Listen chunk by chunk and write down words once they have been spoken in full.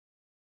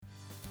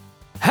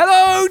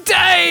Hello,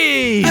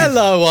 Dave!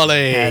 Hello,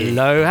 Ollie.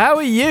 Hello, how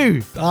are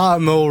you?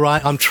 I'm all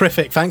right. I'm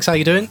terrific. Thanks. How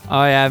you doing?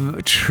 I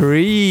am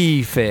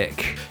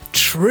terrific.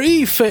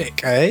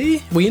 Terrific, eh?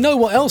 Well, you know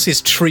what else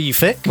is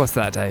terrific? What's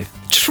that, Dave?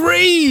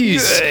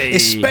 Trees! Hey.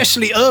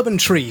 Especially urban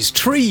trees.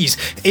 Trees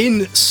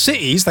in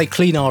cities, they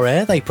clean our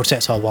air, they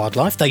protect our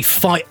wildlife, they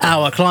fight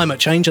our climate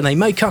change, and they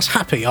make us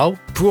happy, oh.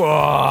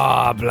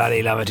 Whoa,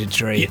 bloody love it in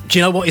tree. Do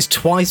you know what is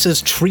twice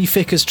as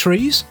terrific as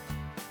trees?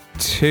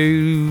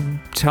 2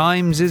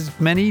 times as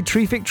many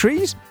terrific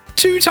trees?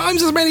 2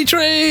 times as many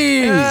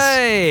trees!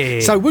 Hey!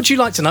 So would you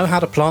like to know how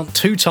to plant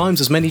 2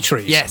 times as many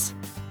trees? Yes.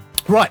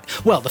 Right.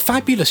 Well, the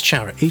fabulous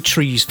charity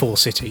Trees for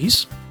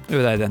Cities, Who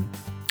are they then?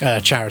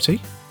 charity,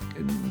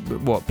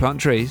 What,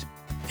 plant trees?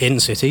 in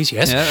cities,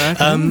 yes. Yeah,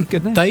 okay.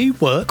 Good name. They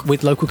work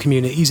with local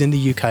communities in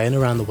the UK and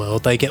around the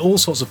world. They get all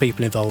sorts of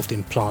people involved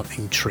in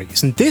planting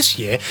trees. And this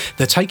year,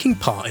 they're taking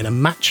part in a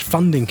match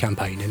funding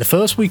campaign in the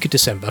first week of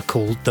December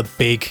called The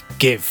Big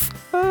Give.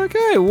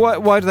 Okay,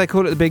 why do they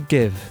call it the Big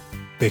Give?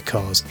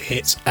 Because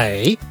it's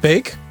A,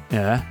 big,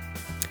 Yeah.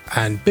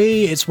 and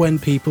B, it's when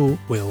people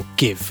will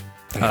give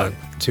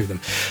to them.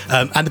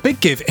 And the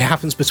Big Give, it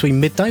happens between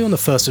midday on the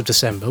 1st of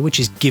December, which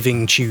is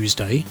Giving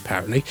Tuesday,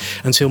 apparently,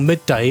 until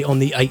midday on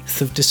the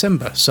 8th of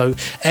December. So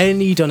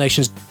any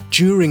donations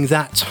during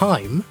that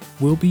time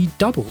will be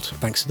doubled,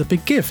 thanks to the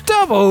Big Give.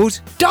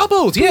 Doubled?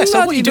 Doubled, yeah.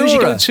 So what you do is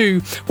you go Nora.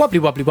 to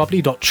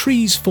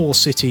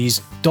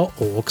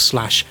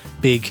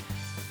wobbly.trees4cities.org/big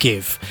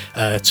give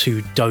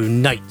to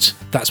donate.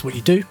 That's what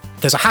you do.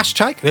 There's a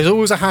hashtag. There's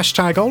always a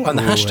hashtag, and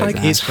the Always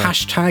hashtag a is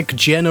hashtag.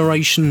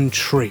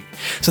 #GenerationTree.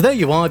 So there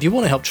you are. If you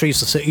want to help Trees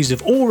for Cities,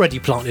 who've already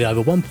planted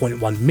over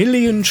 1.1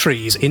 million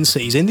trees in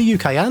cities in the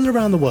UK and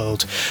around the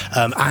world,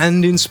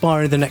 and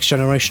inspiring the next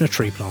generation of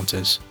tree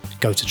planters.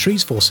 Go to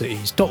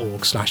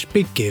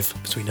trees4cities.org/big give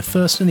between the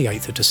 1st and the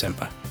 8th of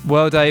December.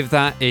 Well, Dave,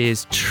 that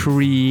is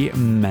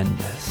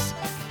tremendous.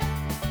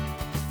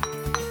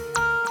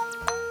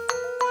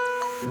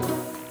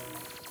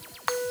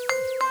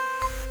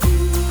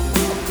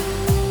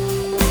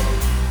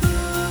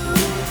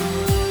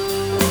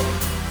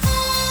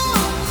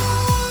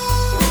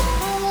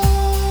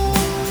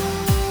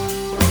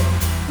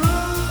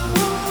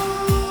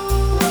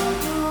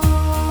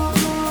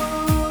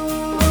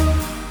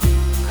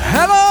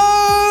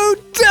 Hello,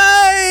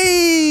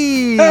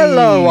 Dave!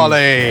 Hello,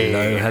 Ollie.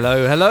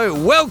 Hello.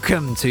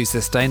 Welcome to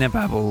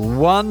Sustainababble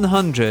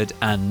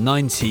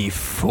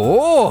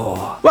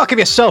 194. Welcome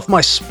yourself,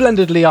 my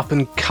splendidly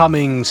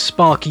up-and-coming,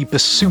 sparky,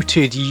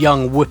 besooted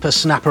young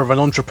whippersnapper of an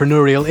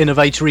entrepreneurial,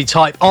 innovatory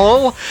type,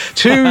 all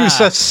to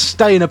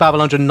Sustainababble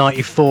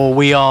 194.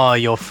 We are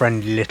your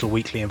friendly little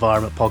weekly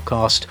environment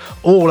podcast,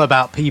 all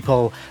about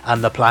people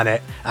and the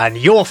planet, and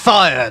you're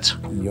fired.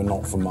 You're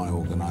not from my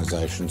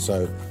organisation,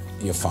 so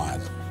you're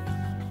fired.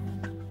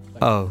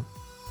 Oh.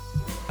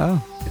 I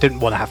didn't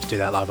want to have to do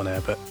that live on air,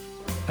 but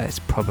It's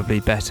probably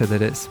better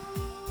that it's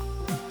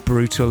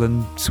brutal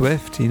and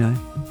swift, you know.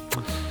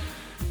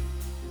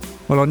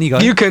 Well, on you go.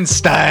 you can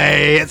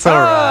stay. It's all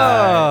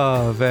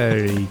right. Oh,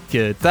 very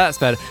good. That's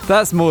better.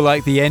 That's more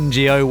like the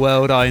NGO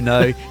world I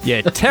know.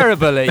 You're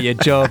terrible at your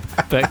job,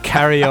 but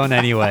carry on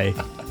anyway.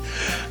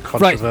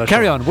 Right,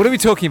 carry on. What are we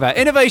talking about?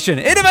 Innovation!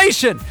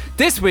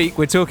 This week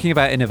we're talking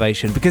about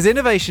innovation because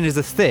innovation is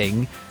a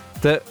thing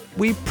that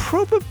we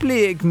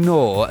probably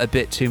ignore a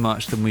bit too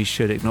much than we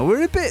should ignore.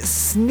 We're a bit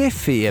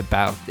sniffy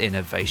about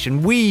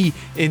innovation. We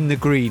in the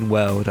green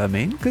world, I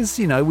mean, because,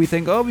 you know, we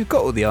think, oh, we've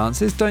got all the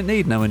answers, don't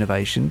need no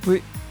innovation.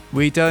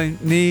 We don't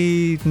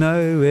need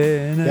no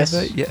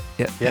innovation.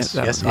 Yes,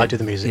 I do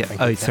the music. Yeah.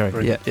 Thank Oh, you. sorry.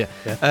 Brilliant. Yeah.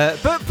 Yeah.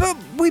 But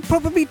we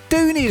probably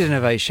do need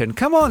innovation.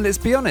 Come on, let's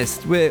be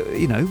honest.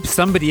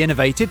 Somebody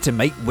innovated to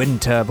make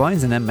wind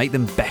turbines and then make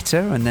them better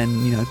and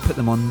then, put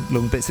them on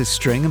long bits of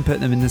string and put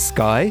them in the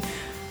sky.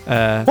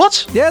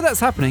 What? Yeah, that's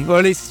happening. Or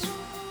at least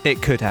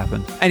it could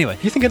happen. Anyway.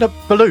 You thinking of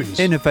balloons?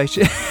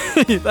 Innovation.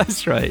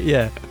 That's right,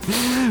 yeah.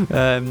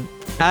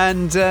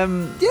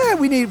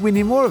 We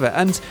need more of it.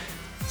 And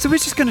so we're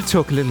just going to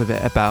talk a little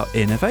bit about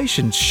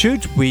innovation.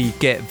 Should we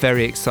get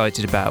very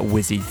excited about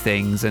whizzy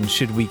things and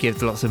should we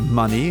give lots of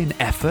money and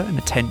effort and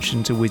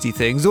attention to whizzy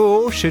things?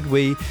 Or should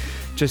we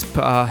just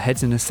put our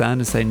heads in the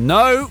sand and say,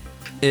 no,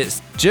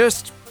 it's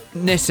just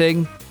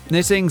knitting.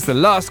 Knitting's the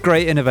last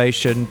great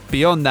innovation.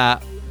 Beyond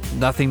that,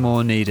 nothing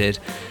more needed.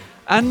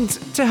 And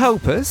to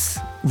help us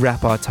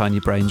wrap our tiny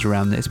brains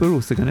around this, we're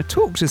also going to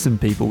talk to some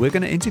people. We're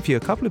going to interview a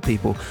couple of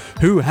people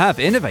who have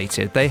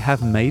innovated. They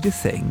have made a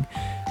thing,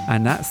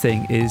 and that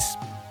thing is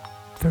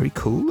very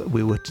cool.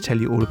 We will tell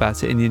you all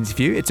about it in the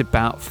interview. It's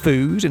about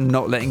food and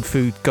not letting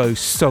food go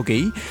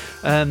soggy.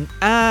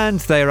 And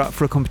they are up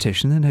for a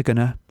competition, and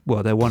they're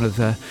one of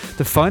the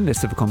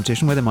finalists of a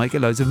competition where they might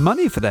get loads of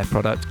money for their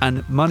product.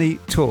 And money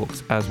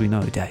talks, as we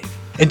know, Dave.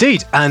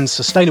 Indeed, and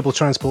sustainable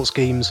transport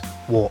schemes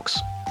walks.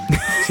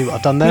 See what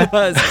I've done there?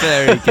 That's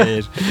very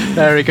good.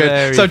 Very good.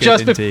 Very so good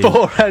just indeed.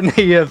 before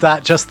any of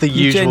that, just the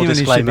You usual genuinely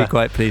disclaimer. should be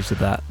quite pleased with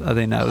that. I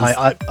think that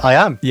was... I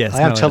am. Yes,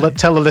 I am. no, Tell I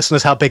know. the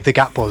listeners how big the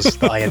gap was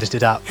that I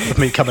edited out of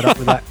me coming up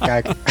with that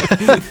gag.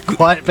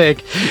 Quite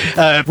big.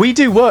 We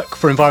do work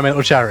for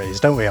environmental charities,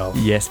 don't we, Al?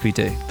 Yes, we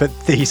do. But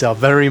these are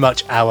very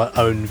much our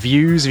own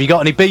views. If you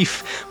got any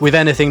beef with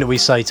anything that we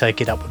say,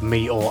 take it up with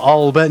me or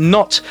Al, but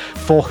not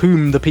for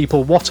whom the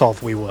people what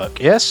of we work.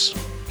 Yes?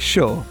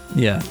 Sure.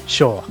 Yeah.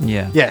 Sure.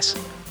 Yeah. Yes.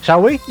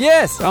 Shall we?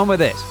 Yes, on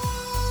with it.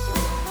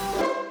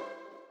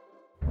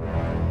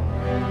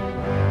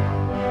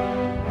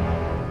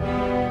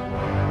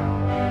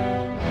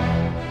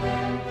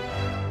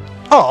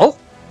 Al?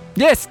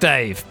 Yes,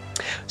 Dave.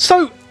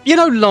 So,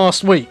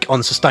 last week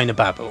on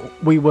Sustainababble,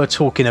 we were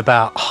talking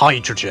about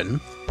hydrogen.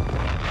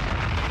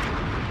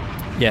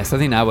 Yes, I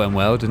think that went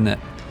well, didn't it?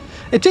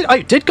 It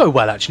did go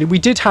well, actually. We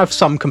did have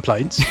some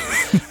complaints.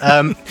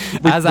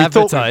 As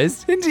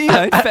advertised. In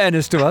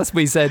fairness to us,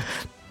 we said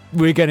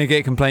we're going to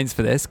get complaints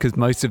for this because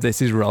most of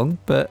this is wrong.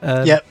 But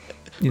Yep.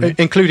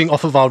 Including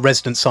off of our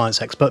resident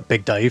science expert,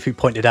 Big Dave, who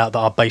pointed out that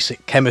our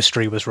basic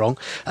chemistry was wrong,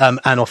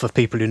 and off of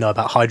people who know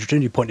about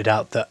hydrogen, who pointed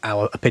out that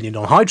our opinion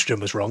on hydrogen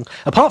was wrong.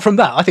 Apart from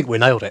that, I think we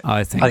nailed it.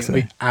 I think so.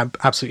 We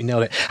absolutely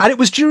nailed it. And it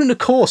was during the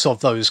course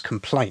of those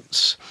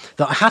complaints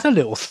that I had a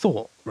little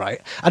thought,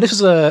 right? And this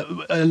was a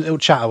little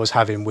chat I was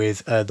having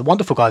with the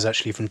wonderful guys,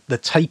 actually, from the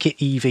Take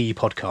It EV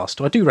podcast,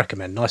 who I do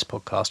recommend. Nice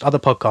podcast. Other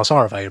podcasts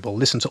are available.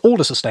 Listen to all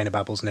the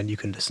Sustainababbles, and then you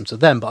can listen to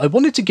them. But I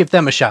wanted to give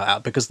them a shout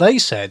out because they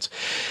said,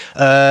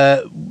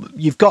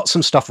 you've got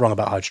some stuff wrong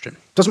about hydrogen.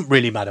 Doesn't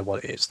really matter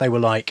what it is. They were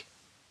like,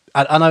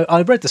 and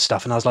I read the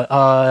stuff and I was like,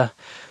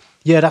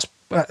 yeah,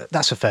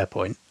 that's a fair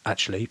point,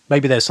 actually.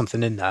 Maybe there's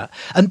something in that.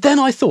 And then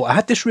I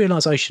had this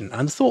realization,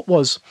 and the thought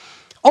was,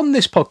 on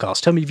this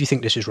podcast, tell me if you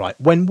think this is right.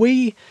 When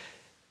we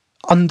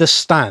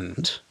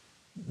understand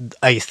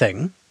a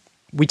thing,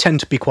 we tend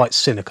to be quite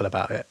cynical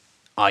about it,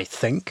 I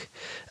think.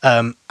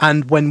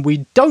 And when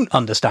we don't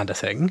understand a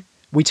thing,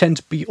 we tend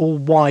to be all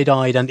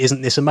wide-eyed and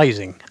isn't this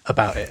amazing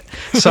about it.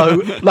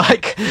 So,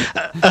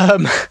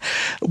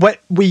 when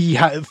we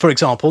have, for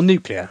example,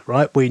 nuclear,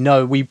 right? We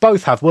know we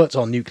both have worked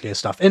on nuclear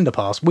stuff in the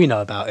past. We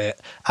know about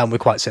it, and we're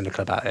quite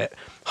cynical about it.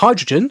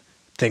 Hydrogen,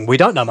 thing we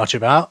don't know much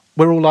about,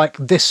 we're all like,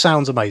 this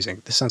sounds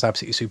amazing. This sounds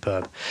absolutely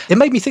superb. It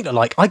made me think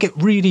that, I get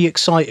really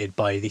excited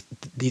by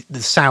the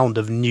sound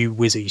of new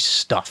whizzy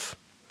stuff,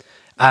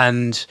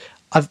 and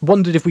I've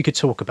wondered if we could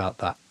talk about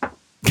that.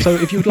 So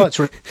if you'd like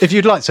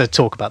to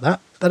talk about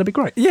that, that'd be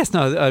great. Yes,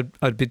 no,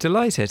 I'd be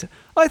delighted.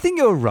 I think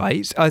you're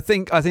right. I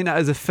think that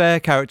is a fair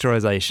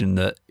characterization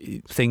that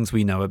things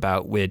we know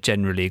about, we're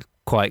generally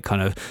quite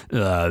kind of,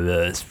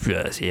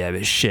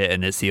 it's shit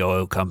and it's the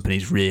oil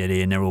companies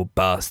really and they're all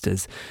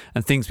bastards.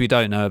 And things we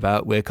don't know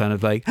about, we're kind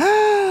of like,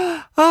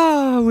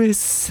 we're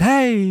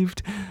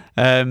saved.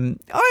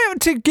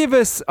 To give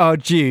us our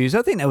dues,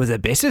 I think there was a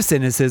bit of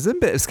cynicism,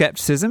 bit of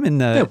skepticism in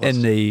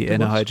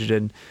the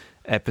hydrogen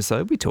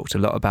episode. We talked a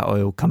lot about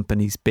oil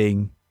companies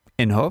being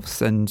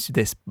in-house, and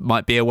this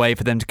might be a way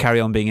for them to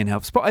carry on being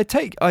in-house. But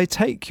I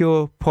take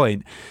your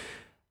point,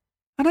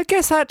 and I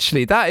guess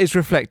actually that is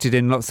reflected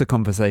in lots of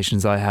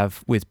conversations I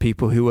have with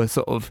people who are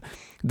sort of,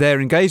 their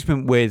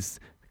engagement with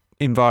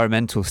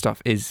environmental stuff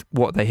is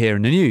what they hear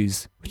in the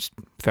news, which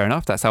fair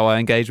enough, that's how I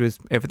engage with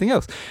everything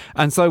else.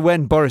 And so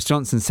when Boris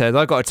Johnson says,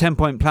 I got a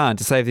 10-point plan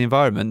to save the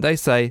environment, they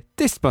say,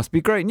 this must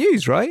be great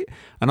news, right?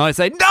 And I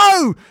say,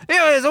 no,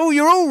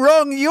 you're all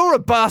wrong, you're a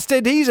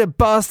bastard, he's a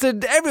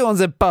bastard,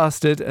 everyone's a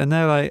bastard. And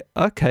they're like,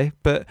 okay,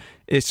 but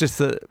it's just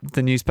that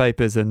the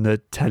newspapers and the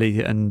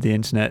telly and the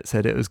internet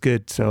said it was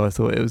good, so I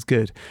thought it was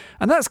good.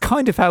 And that's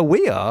kind of how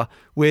we are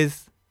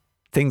with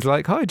things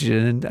like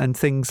hydrogen and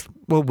things,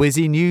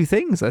 whizzy new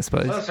things, I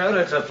suppose. Well, sir,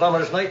 it's a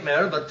plumber's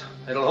nightmare, but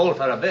it'll hold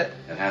for a bit.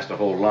 It has to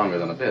hold longer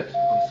than a bit.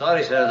 I'm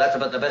sorry, sir, that's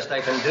about the best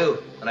I can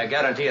do, and I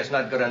guarantee it's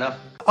not good enough.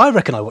 I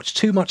reckon I watched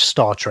too much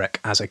Star Trek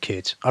as a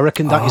kid. I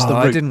reckon that is the root.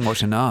 I didn't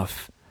watch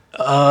enough.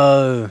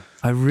 Oh,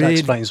 that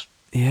explains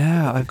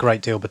a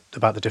great deal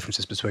about the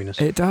differences between us.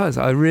 It does.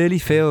 I really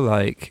feel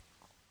like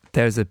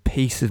there's a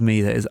piece of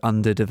me that is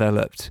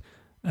underdeveloped.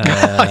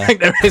 I think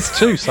there is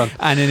too, son.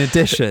 And in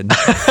addition,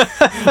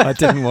 I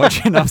didn't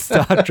watch enough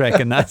Star Trek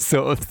and that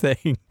sort of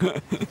thing.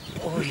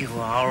 Oh, you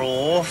are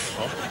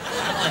awful,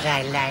 but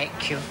I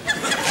like you.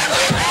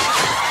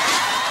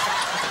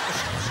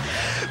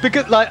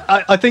 Because,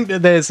 I think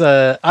that there's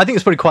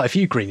probably quite a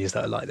few greenies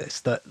that are like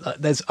this.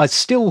 I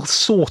still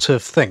sort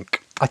of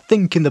think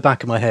in the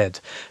back of my head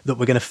that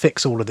we're going to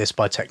fix all of this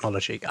by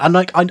technology. And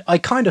I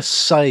kind of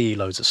say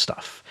loads of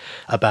stuff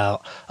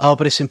about,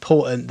 but it's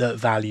important that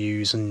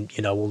values and,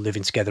 all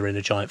living together in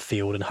a giant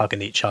field and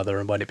hugging each other,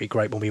 and won't it be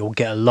great when we all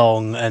get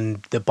along,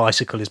 and the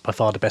bicycle is by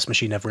far the best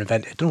machine ever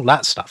invented, and all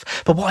that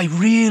stuff. But what I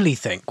really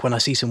think when I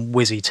see some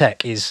whizzy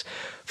tech is,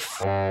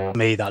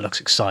 me, that looks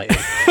exciting.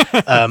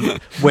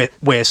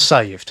 We're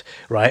saved,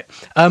 right?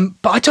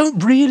 But I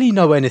don't really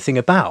know anything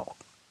about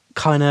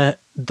kind of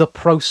the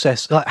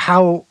process, like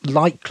how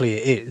likely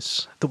it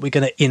is that we're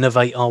going to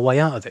innovate our way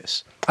out of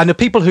this. And the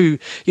people who,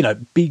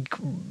 big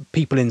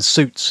people in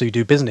suits who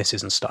do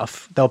businesses and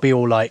stuff, they'll be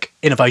all like,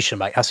 innovation,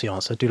 mate, that's the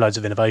answer, do loads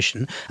of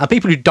innovation. And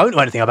people who don't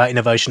know anything about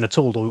innovation at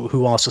all, or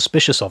who are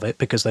suspicious of it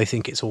because they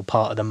think it's all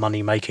part of the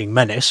money-making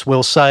menace,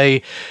 will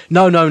say,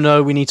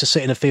 no, we need to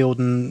sit in a field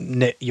and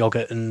knit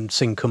yogurt and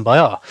sing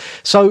Kumbaya.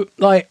 So,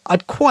 like,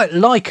 I'd quite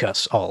like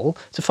us all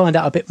to find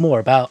out a bit more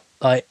about,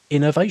 like,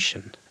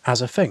 innovation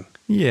as a thing.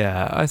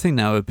 Yeah, I think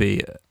that would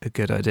be a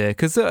good idea,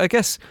 because I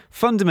guess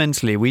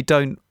fundamentally we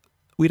don't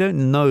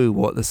know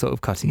what the sort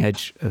of cutting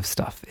edge of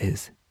stuff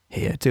is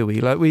here, do we?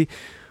 Like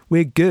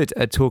we're good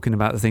at talking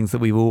about the things that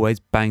we've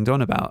always banged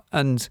on about,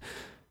 and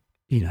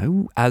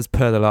as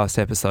per the last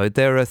episode,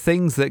 there are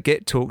things that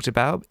get talked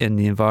about in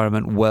the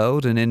environment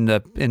world and in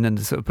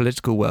the sort of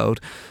political world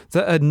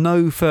that are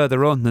no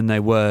further on than they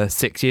were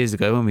 6 years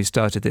ago when we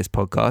started this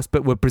podcast,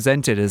 but were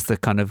presented as the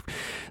kind of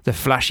the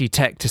flashy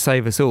tech to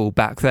save us all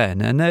back then,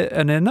 and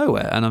they're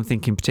nowhere. And I'm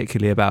thinking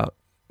particularly about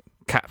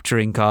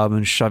capturing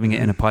carbon, shoving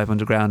it in a pipe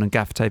underground and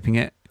gaffer taping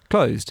it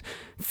closed,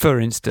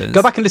 for instance.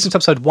 Go back and listen to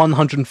episode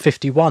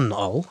 151,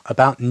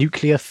 about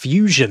nuclear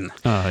fusion,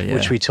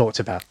 which we talked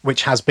about,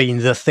 which has been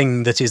the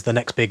thing that is the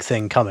next big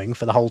thing coming.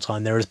 For the whole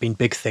time there has been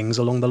big things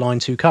along the line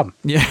to come.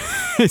 Yeah,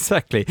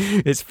 exactly.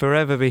 It's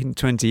forever been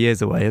 20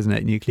 years away, isn't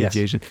it, nuclear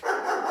fusion?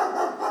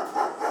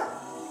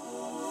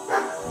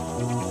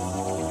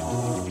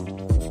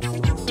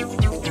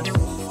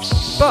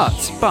 But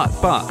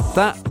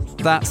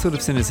that sort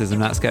of cynicism,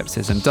 that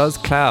skepticism, does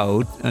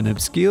cloud and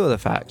obscure the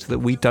fact that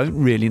we don't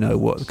really know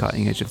what the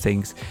cutting edge of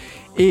things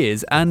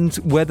is and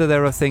whether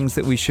there are things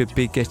that we should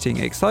be getting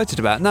excited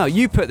about. Now,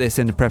 you put this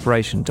in the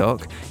preparation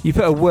doc. You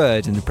put a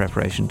word in the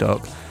preparation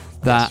doc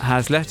that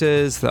has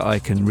letters that I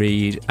can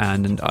read,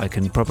 and I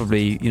can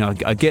probably,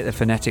 I get the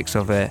phonetics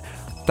of it.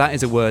 That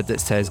is a word that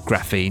says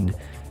graphene.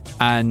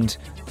 And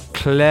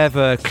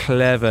clever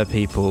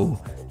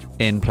people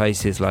in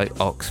places like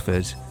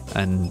Oxford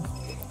and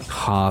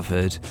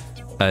Harvard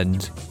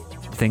and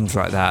things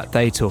like that,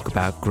 they talk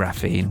about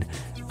graphene,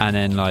 and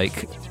then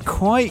like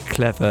quite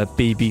clever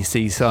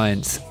BBC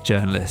science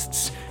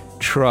journalists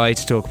try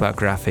to talk about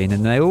graphene,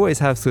 and they always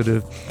have sort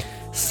of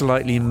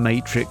slightly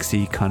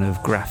matrixy kind of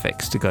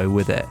graphics to go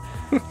with it.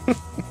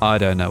 I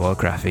don't know what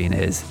graphene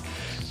is.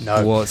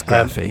 No. What's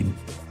graphene?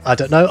 I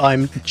don't know.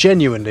 I'm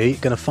genuinely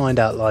going to find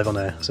out live on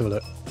air. Let's have a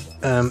look.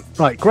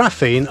 Right,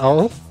 graphene,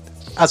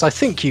 as I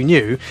think you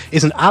knew,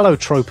 is an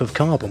allotrope of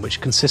carbon which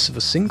consists of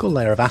a single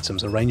layer of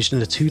atoms arranged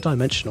in a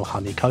two-dimensional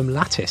honeycomb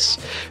lattice.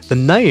 The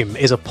name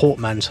is a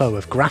portmanteau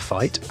of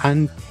graphite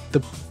and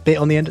the bit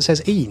on the end that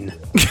says "ene."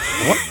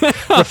 What?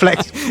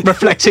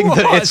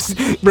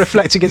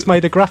 reflecting it's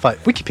made of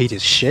graphite.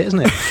 Wikipedia's shit,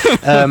 isn't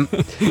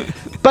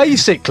it?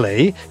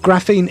 Basically,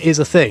 graphene is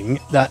a thing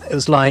that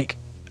is like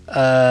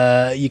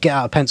you get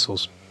out of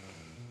pencils.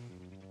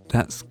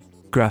 That's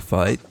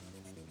graphite.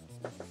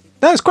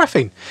 No, it's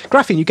graphene.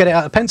 Graphene, you get it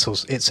out of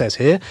pencils, it says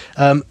here.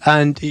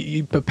 And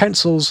you put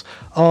pencils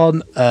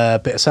on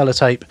a bit of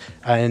sellotape,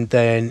 and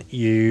then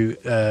you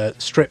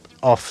strip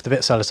off the bit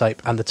of sellotape,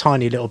 and the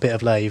tiny little bit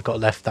of layer you've got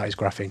left, that is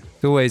graphene.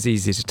 It's always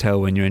easy to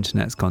tell when your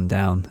internet's gone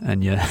down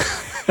and you're,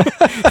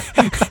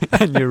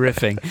 and you're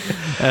riffing.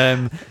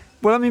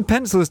 Well, I mean,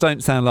 pencils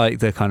don't sound like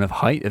the kind of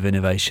height of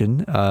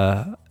innovation.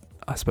 I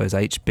suppose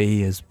HB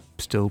is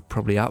still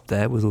probably up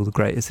there with all the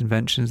greatest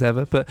inventions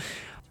ever, but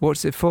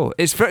what's it for?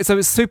 So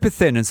it's super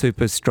thin and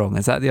super strong.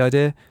 Is that the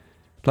idea?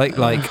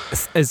 Like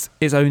is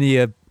only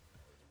an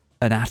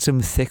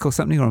atom thick or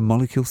something, or a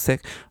molecule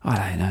thick?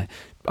 I don't know.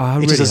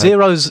 It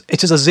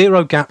is a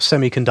zero gap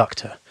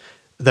semiconductor.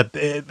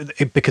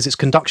 Because its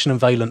conduction and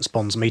valence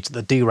bonds meet at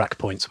the Dirac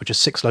points, which are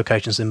 6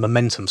 locations in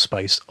momentum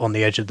space on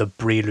the edge of the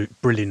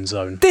Brillouin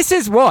zone. This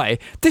is why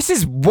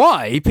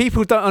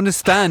people don't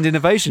understand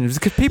innovation,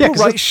 because people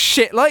write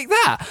shit like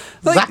that.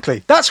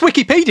 Exactly. That's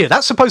Wikipedia.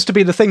 That's supposed to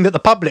be the thing that the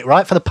public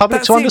write for the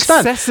public to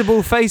understand. That's the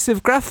accessible face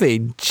of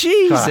graphene.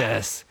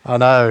 Jesus. I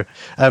know.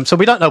 So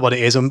we don't know what it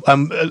is.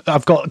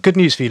 I've got good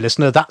news for you,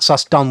 listener. That's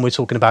us done with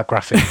talking about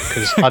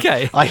graphene.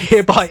 Okay. I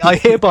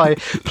hereby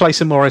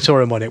place a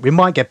moratorium on it. We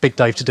might get Big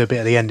Dave to do a bit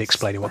at the end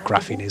explaining what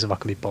graphene is, if I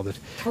can be bothered.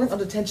 Talent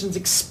under tension's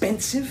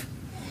expensive?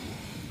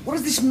 What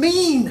does this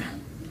mean?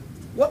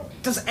 What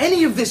does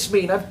any of this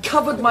mean? I've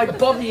covered my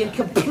body in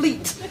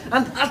complete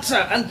and utter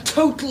and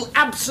total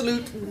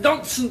absolute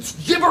nonsense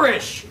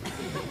gibberish.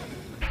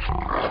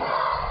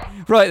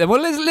 Right then,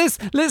 well,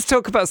 let's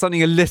talk about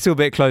something a little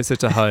bit closer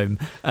to home,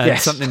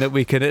 something that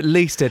we can at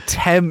least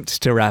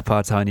attempt to wrap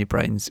our tiny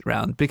brains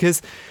around,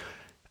 because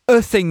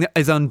a thing that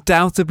is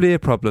undoubtedly a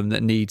problem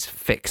that needs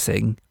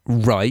fixing,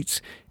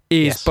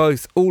 is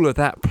both all of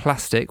that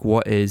plastic,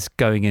 what is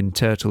going in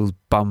turtles'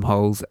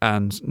 bumholes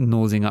and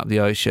nosing up the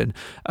ocean,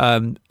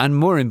 and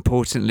more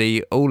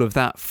importantly, all of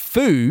that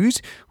food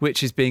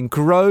which is being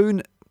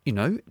grown.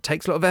 It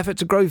takes a lot of effort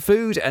to grow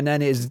food, and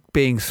then is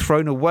being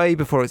thrown away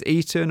before it's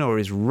eaten or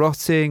is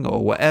rotting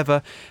or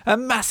whatever. A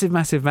massive,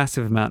 massive,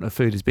 massive amount of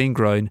food is being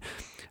grown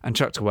and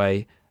chucked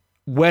away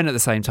when at the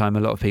same time a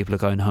lot of people are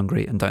going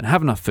hungry and don't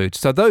have enough food.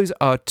 So those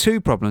are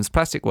two problems,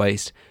 plastic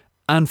waste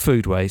and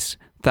food waste,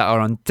 that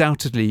are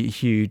undoubtedly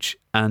huge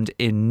and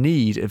in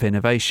need of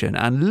innovation.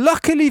 And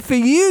luckily for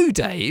you,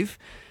 Dave,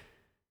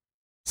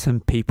 some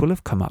people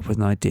have come up with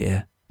an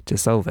idea to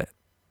solve it.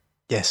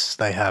 Yes,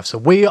 they have. So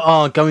we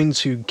are going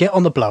to get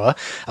on the blower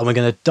and we're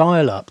going to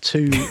dial up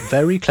two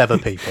very clever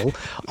people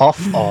off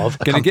of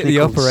a Going to get the company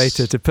called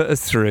operator to put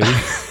us through.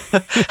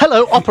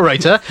 Hello,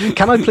 operator.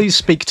 Can I please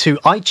speak to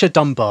Aicha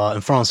Dunbar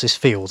and Francis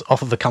Field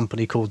off of a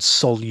company called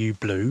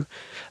Solublu?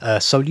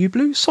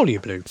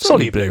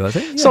 Solublu, I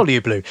think. Yeah.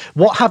 Solublu.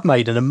 What have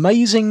made an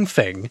amazing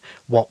thing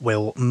what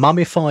will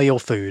mummify your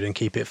food and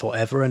keep it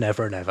forever and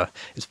ever and ever.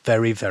 It's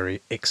very,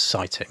 very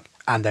exciting.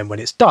 And then when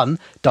it's done,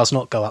 does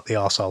not go up the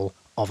arsehole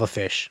of a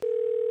fish.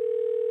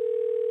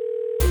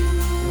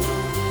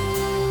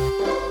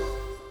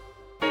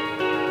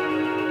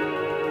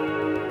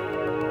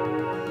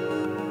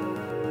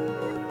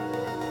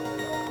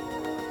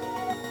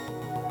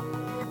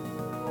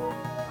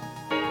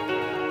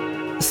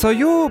 So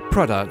your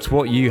product,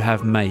 what you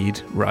have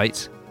made,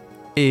 right,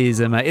 is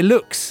it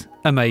looks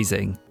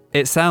amazing.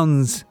 It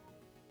sounds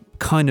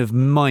kind of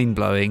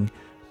mind-blowing.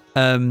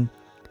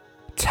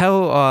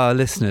 Tell our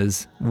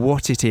listeners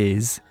what it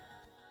is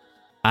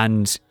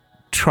and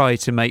try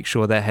to make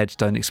sure their heads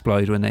don't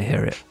explode when they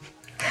hear it.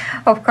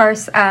 Of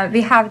course, we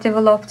have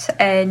developed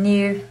a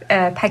new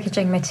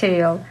packaging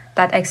material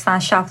that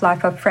extends shelf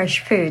life of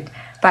fresh food,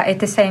 but at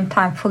the same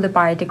time fully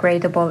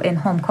biodegradable in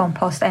home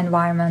compost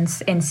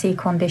environments, in sea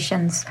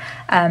conditions,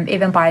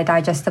 even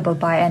biodigestible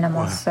by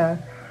animals. Wow. So,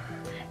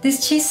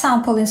 this cheese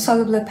sample in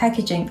soluble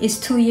packaging is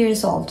 2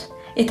 years old.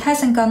 It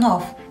hasn't gone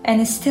off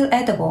and is still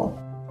edible.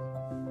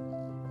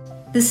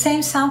 The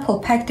same sample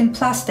packed in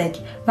plastic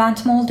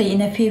went moldy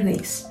in a few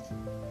weeks.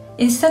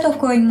 Instead of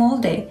going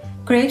moldy,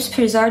 grapes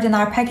preserved in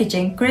our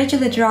packaging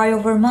gradually dry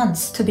over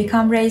months to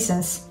become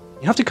raisins.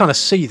 You have to kind of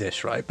see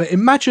this, right? But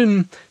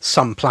imagine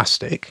some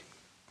plastic,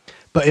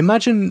 but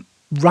imagine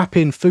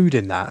wrapping food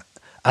in that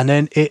and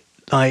then it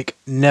like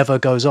never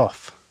goes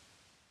off.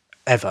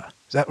 Ever.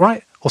 Is that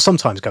right? Or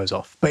sometimes goes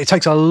off, but it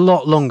takes a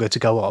lot longer to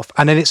go off.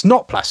 And then it's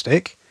not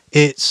plastic,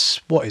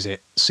 it's, what is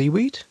it?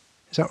 Seaweed?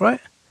 Is that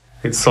right?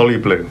 It's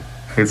Solublu.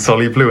 It's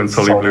Solublu, and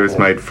Solublu is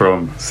made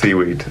from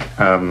seaweed.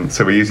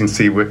 So we're using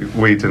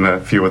seaweed and a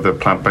few other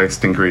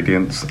plant-based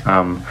ingredients,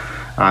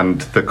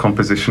 and the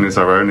composition is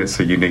our own. It's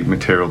a unique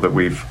material that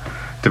we've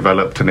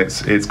developed, and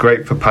it's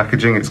great for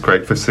packaging. It's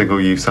great for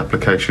single-use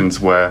applications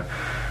where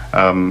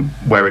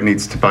it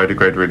needs to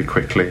biodegrade really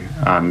quickly.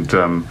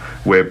 And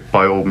we're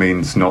by all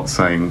means not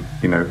saying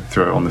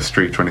throw it on the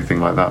street or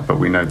anything like that, but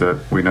we know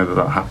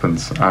that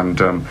happens. And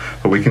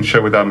but we can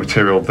show with our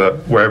material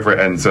that wherever it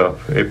ends up,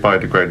 it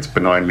biodegrades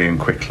benignly and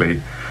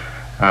quickly,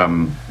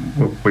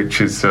 which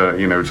is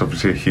it's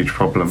obviously a huge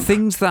problem.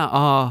 Things that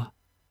are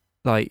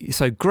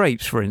so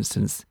grapes, for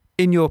instance,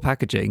 in your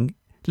packaging.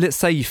 Let's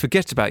say you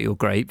forget about your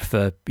grape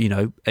for,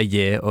 a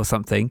year or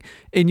something.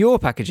 In your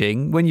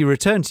packaging, when you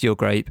return to your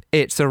grape,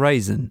 it's a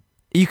raisin.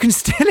 You can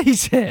still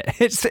eat it.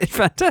 It's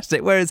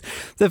fantastic. Whereas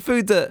the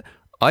food that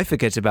I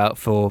forget about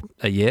for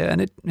a year, and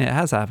it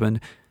has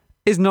happened,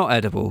 is not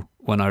edible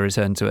when I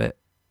return to it.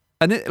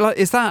 And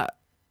is that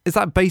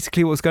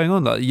basically what's going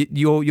on? Like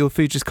your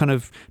food just kind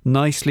of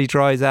nicely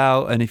dries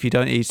out, and if you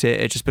don't eat it,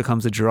 it just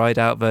becomes a dried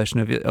out version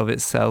of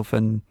itself,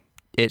 and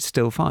it's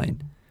still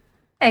fine.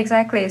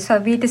 Exactly. So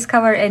we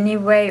discover a new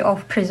way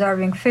of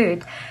preserving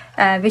food,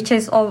 which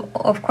is,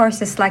 of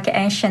course, it's like an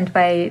ancient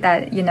way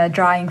that,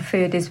 drying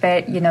food is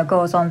very,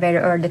 goes on very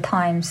early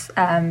times,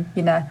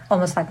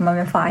 almost like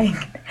mummifying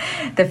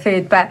the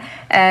food. But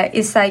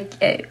it's like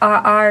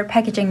our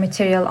packaging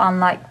material,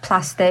 unlike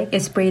plastic,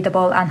 is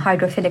breathable and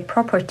hydrophilic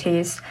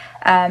properties.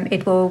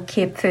 It will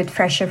keep food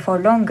fresher for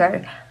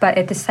longer, but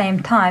at the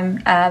same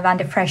time, when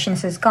the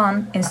freshness is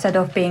gone, instead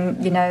of being,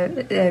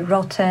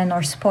 rotten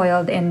or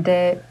spoiled in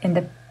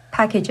the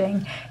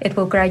packaging, it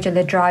will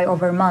gradually dry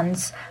over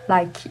months,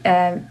 like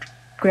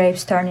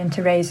grapes turn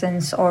into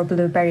raisins or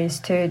blueberries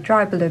to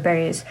dry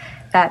blueberries,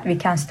 that we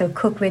can still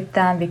cook with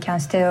them, we can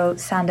still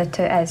send it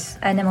to as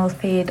animal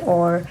feed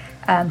or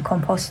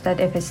compost it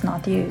if it's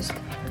not used.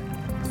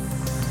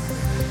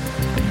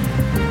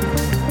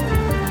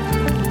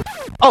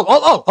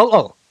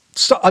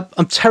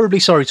 I'm terribly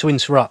sorry to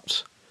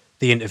interrupt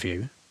the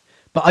interview,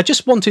 but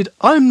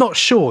I'm not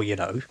sure,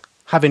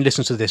 having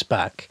listened to this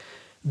back,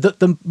 that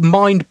the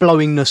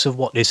mind-blowingness of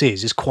what this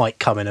is quite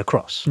coming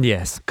across.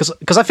 Yes.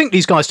 Because I think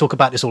these guys talk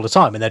about this all the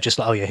time, and they're just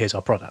like, oh yeah, here's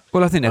our product.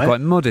 Well, I think they're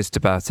quite modest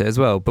about it as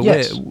well, but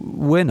yes.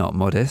 we're not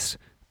modest,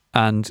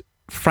 and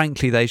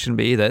frankly, they shouldn't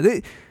be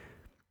either.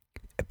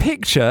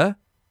 Picture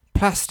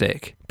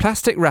plastic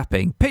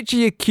wrapping. Picture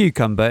your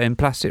cucumber in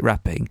plastic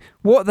wrapping.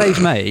 What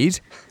they've made...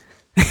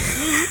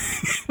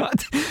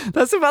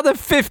 That's about the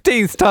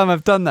 15th time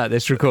I've done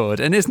this record,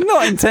 and it's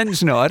not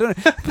intentional. I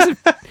don't know.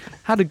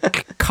 Had a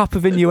cup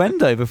of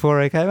innuendo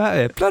before I came out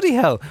here. Bloody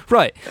hell.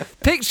 Right.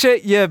 Picture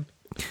your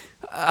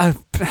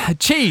lump of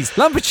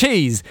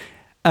cheese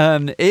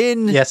in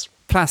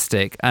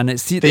plastic, and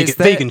it's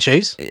vegan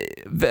cheese.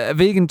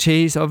 Vegan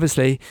cheese,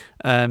 obviously,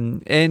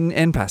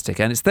 in plastic,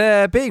 and it's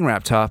there being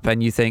wrapped up,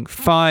 and you think,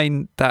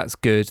 fine, that's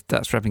good,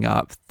 that's wrapping it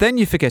up. Then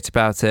you forget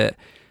about it,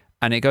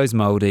 and it goes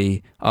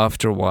mouldy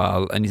after a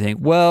while, and you think,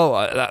 well,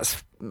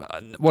 that's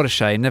what a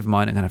shame. Never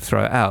mind, I'm going to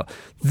throw it out.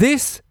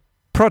 This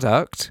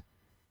product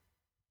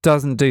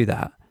doesn't do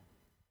that.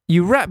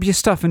 You wrap your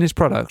stuff in this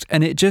product,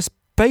 and it just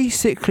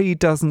basically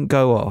doesn't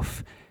go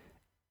off.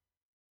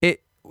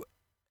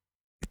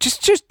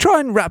 Just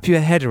try and wrap your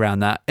head around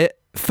that.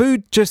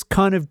 Food just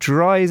kind of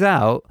dries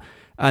out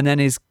and then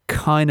is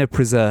kind of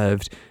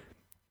preserved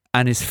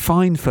and is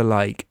fine for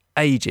like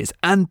ages.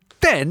 And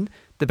then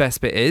the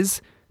best bit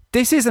is,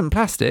 this isn't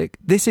plastic,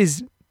 this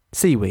is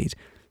seaweed.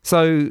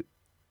 So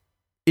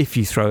if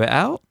you throw it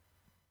out,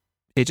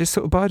 it just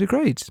sort of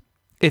biodegrades.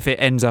 If it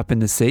ends up in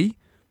the sea,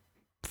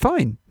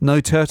 fine.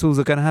 No turtles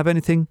are going to have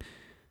anything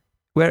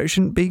where it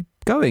shouldn't be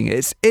going.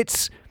 It's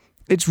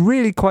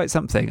really quite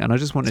something, and I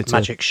just wanted to...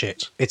 Magic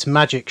shit. It's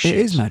magic shit. It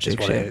is magic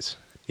shit. What it is.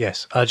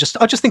 Yes. I just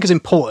think it's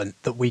important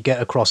that we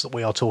get across that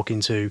we are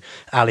talking to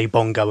Ali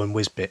Bongo and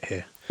Whizbit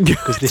here. I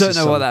don't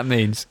know what that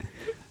means.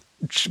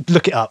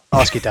 Look it up.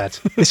 Ask your dad.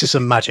 This is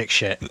some magic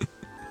shit.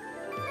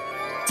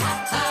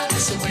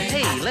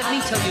 Hey, let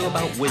me tell you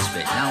about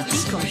Whizbit. Now,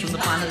 he comes from the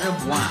planet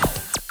of WoW.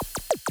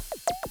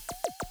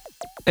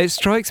 It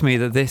strikes me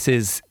that this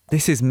is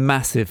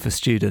massive for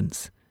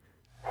students.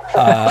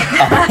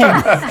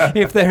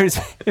 If there is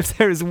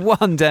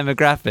one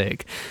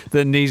demographic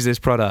that needs this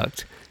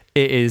product,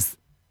 it is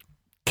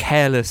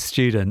careless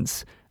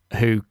students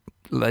who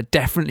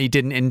definitely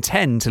didn't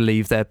intend to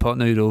leave their pot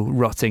noodle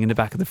rotting in the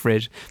back of the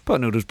fridge. Pot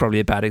noodle's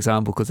probably a bad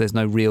example because there's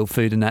no real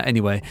food in that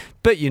anyway.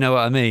 But you know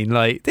what I mean.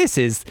 Like, this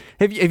is.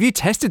 Have you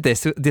tested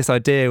this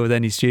idea with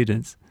any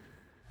students?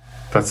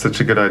 That's such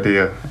a good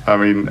idea. I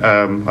mean,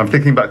 I'm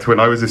thinking back to when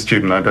I was a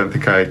student. I don't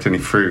think I ate any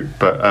fruit,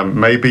 but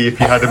maybe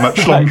if you had a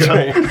much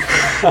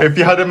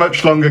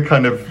longer,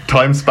 kind of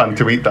time span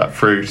to eat that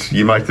fruit,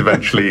 you might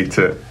eventually eat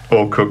it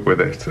or cook with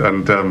it.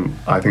 And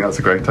I think that's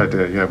a great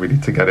idea. Yeah, we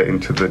need to get it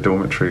into the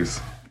dormitories.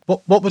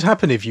 What would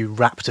happen if you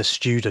wrapped a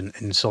student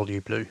in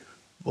Solublue?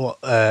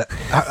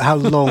 How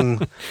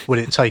long would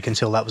it take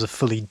until that was a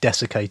fully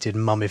desiccated,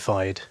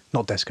 mummified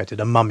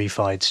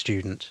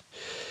student?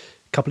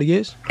 Couple of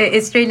years?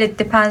 It really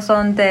depends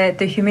on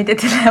the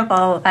humidity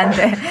level and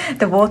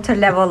the water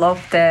level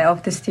of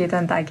the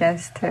student, I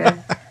guess, to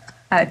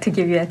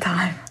give you a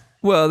time.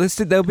 Well,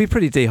 they'll be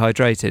pretty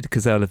dehydrated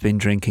because they'll have been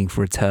drinking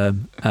for a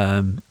term,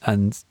 and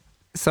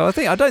so I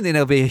don't think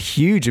there'll be a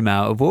huge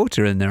amount of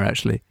water in there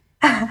actually.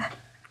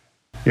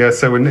 Yeah,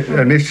 so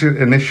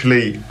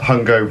initially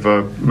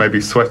hungover,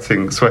 maybe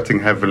sweating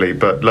heavily,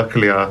 but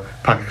luckily our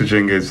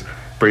packaging is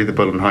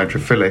breathable and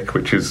hydrophilic,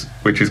 which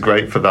is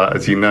great for that,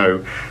 as you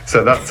know.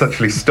 So that's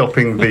actually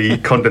stopping the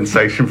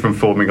condensation from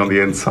forming on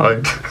the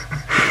inside,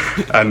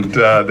 and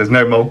there's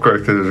no mold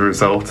growth as a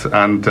result.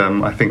 And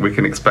I think we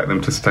can expect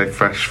them to stay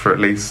fresh for at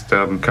least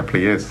a couple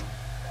of years.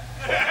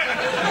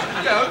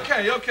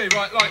 Yeah, okay,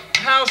 right, like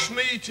house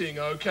meeting,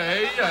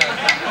 okay, yeah.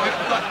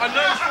 Like, I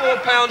know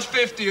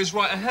 £4.50 is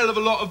a hell of a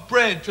lot of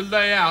bread to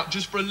lay out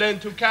just for a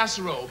lentil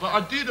casserole, but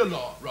I did a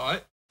lot,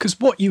 right? Because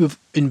what you have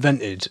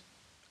invented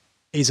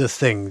is a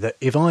thing that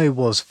if I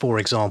was, for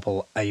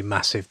example, a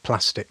massive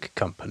plastic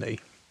company,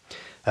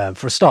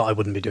 for a start, I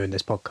wouldn't be doing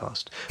this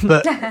podcast.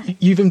 But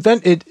you've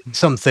invented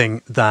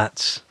something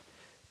that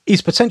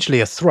is potentially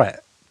a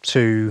threat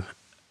to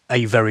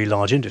a very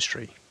large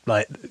industry,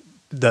 like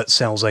that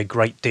sells a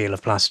great deal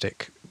of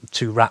plastic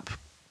to wrap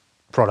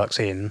products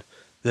in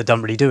that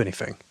don't really do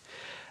anything.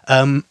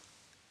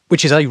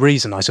 Which is a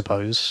reason, I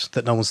suppose,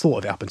 that no one's thought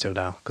of it up until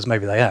now, because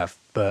maybe they have,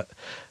 but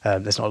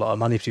there's not a lot of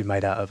money to be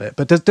made out of it.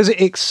 But does it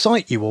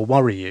excite you or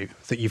worry you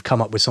that you've come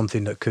up with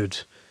something that could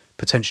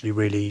potentially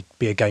really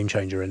be a game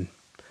changer in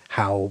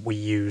how we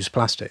use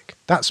plastic?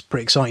 That's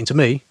pretty exciting to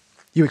me.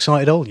 You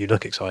excited, Ol? You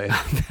look excited.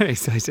 I'm very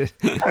excited.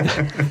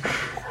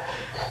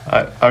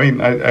 I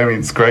mean,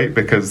 it's great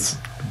because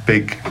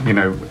big,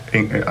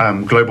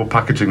 global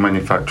packaging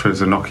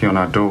manufacturers are knocking on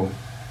our door.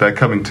 They're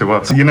coming to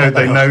us. They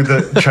know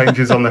that change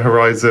is on the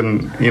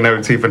horizon.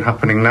 It's even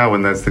happening now,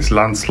 and there's this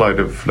landslide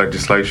of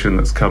legislation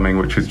that's coming,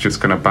 which is just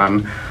going to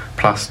ban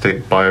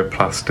plastic,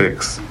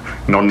 bioplastics,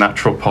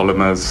 non-natural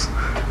polymers,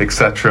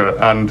 etc.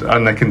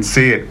 And they can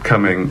see it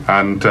coming,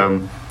 and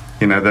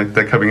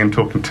they're coming and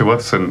talking to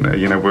us. And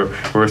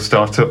we're a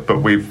startup, but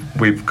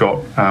we've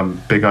got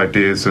big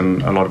ideas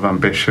and a lot of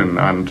ambition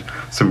and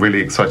some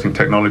really exciting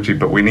technology.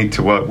 But we need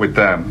to work with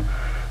them.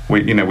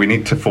 We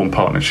need to form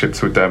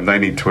partnerships with them. They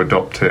need to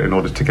adopt it in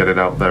order to get it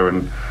out there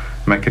and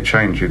make a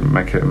change and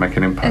make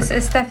an impact.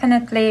 It's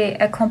definitely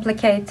a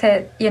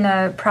complicated,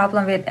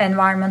 problem with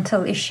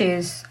environmental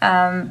issues,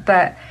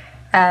 but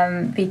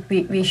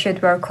we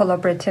should work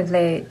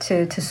collaboratively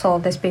to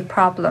solve this big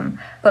problem.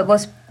 But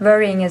what's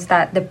worrying is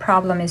that the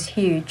problem is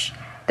huge.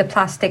 The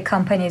plastic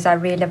companies are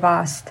really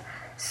vast.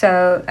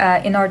 So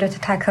in order to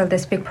tackle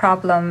this big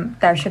problem,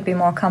 there should be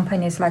more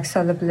companies like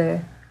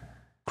Solublue.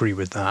 Agree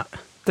with that.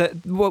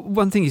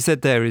 One thing you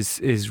said there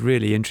is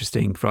really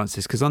interesting,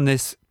 Francis, because on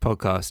this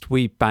podcast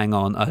we bang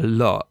on a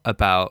lot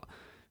about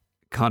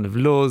kind of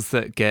laws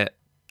that get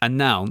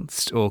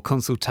announced or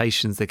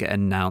consultations that get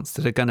announced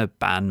that are going to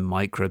ban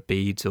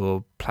microbeads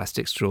or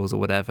plastic straws or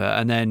whatever,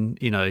 and then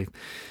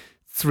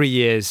 3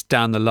 years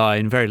down the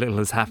line very little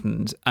has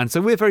happened, and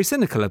so we're very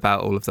cynical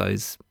about all of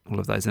those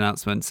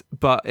announcements.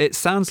 But it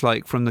sounds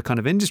like from the kind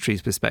of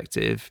industry's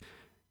perspective,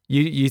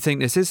 you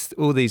think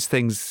all these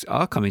things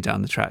are coming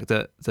down the track,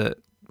 that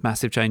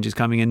massive change is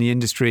coming and the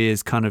industry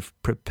is kind of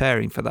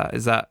preparing for that.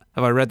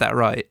 Have I read that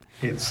right?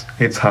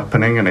 It's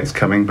happening and it's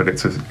coming, but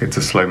it's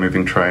a slow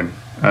moving train,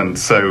 and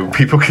so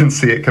people can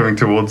see it coming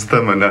towards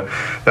them, and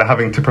they're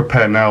having to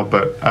prepare now.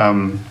 But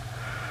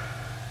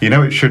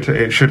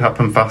it should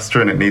happen faster,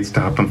 and it needs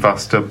to happen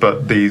faster.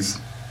 But these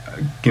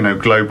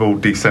global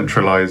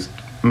decentralized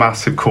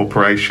massive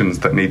corporations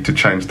that need to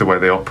change the way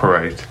they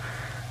operate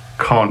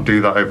can't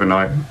do that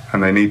overnight,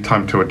 and they need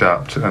time to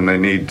adapt, and they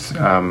need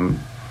to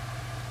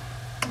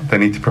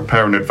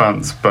prepare in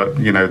advance. But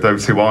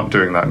those who aren't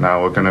doing that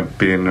now are going to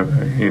be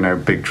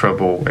in big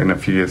trouble in a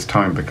few years'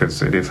 time,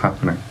 because it is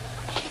happening.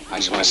 I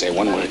just want to say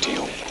one word to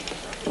you.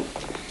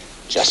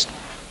 Just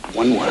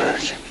one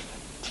word.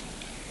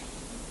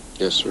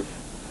 Yes, sir.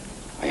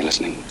 Are you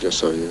listening?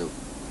 Yes, I am.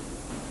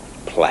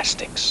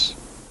 Plastics.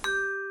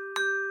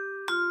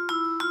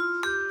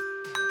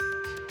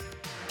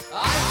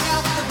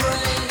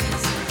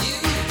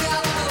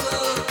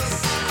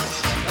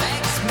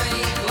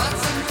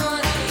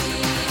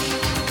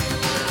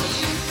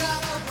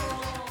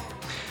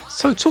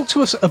 So talk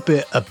to us a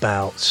bit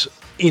about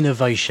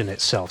innovation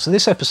itself. So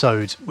this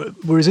episode,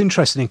 we're as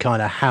interested in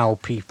kind of how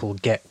people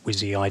get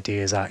whizzy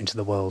ideas out into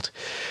the world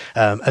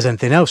as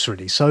anything else,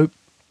 really. So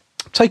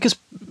take us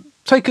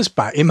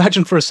back.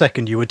 Imagine for a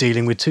second you were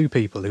dealing with two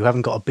people who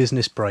haven't got a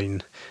business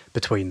brain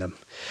between them.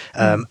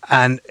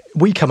 And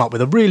we come up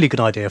with a really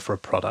good idea for a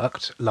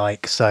product,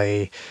 like,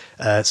 say,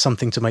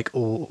 something to make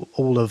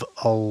all of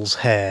Ol's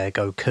hair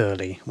go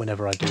curly.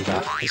 Whenever I do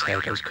that, his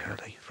hair goes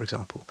curly, for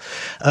example.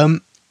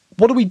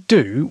 What do we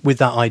do with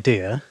that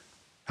idea?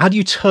 How do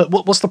you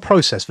what's the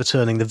process for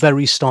turning the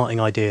very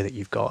starting idea that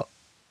you've got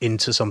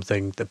into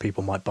something that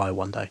people might buy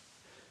one day?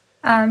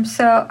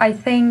 So I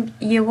think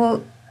you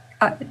will,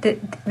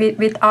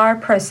 with our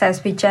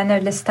process, we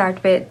generally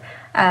start with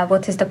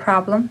what is the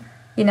problem.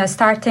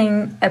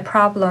 Starting a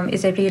problem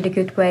is a really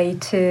good way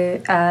to,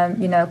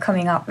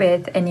 coming up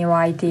with a new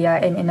idea,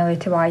 an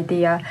innovative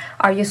idea.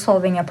 Are you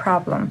solving a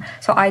problem?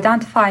 So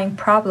identifying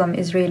problem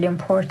is really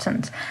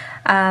important.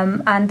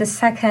 And the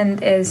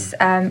second is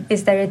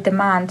there a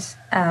demand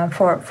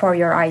for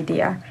your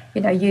idea?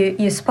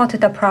 You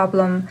spotted a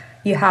problem,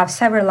 you have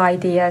several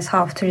ideas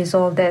how to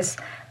resolve this,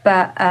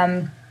 but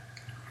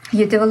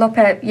you develop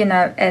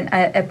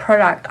a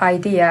product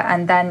idea,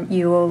 and then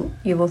you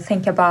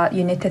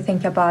need to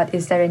think about,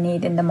 is there a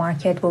need in the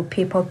market? Will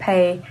people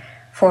pay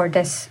for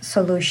this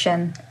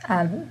solution?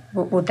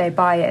 Would they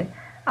buy it?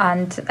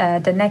 And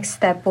the next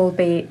step will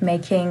be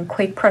making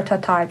quick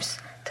prototypes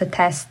to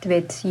test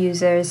with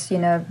users,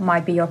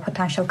 might be your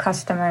potential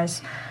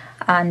customers,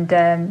 and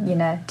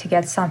to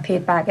get some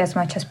feedback as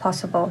much as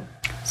possible.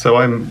 So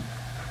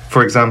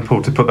for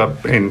example, to put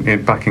that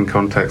back in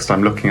context,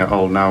 I'm looking at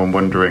Ol now and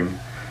wondering,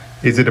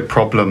 is it a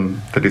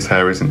problem that his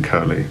hair isn't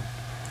curly?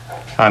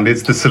 And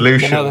is the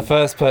solution... You're not the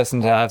first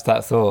person to have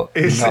that thought.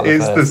 Is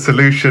the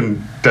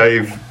solution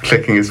Dave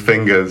clicking his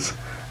fingers?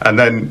 And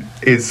then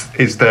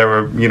is there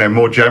a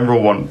more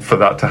general one for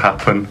that to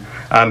happen?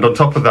 And on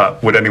top of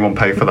that, would anyone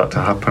pay for that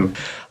to happen?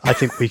 I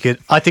think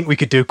we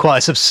could do quite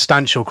a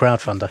substantial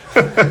crowdfunder.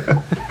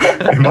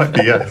 It might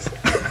be, yes.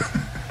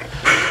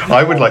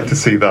 I would like to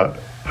see that.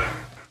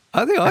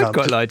 I think I'd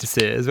quite like to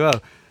see it as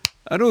well.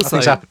 And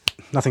also,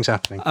 nothing's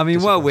happening. I mean,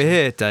 while we're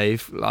here,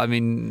 Dave,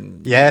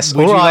 yes,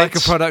 would you like a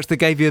product that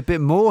gave you a bit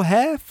more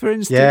hair, for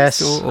instance?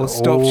 Yes. Or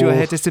stopped your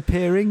hair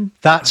disappearing?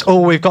 That's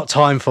all we've got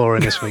time for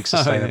in this week's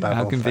Sustainable.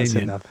 How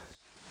convenient.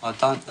 I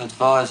don't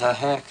advise a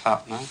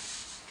haircut, man.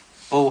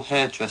 All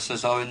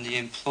hairdressers are in the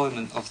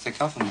employment of the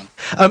government.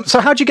 So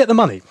how do you get the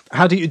money?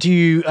 How do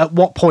you at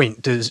what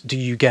point do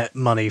you get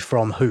money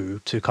from who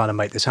to kind of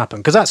make this happen?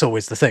 Because that's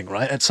always the thing,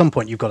 right? At some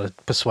point you've got to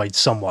persuade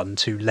someone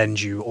to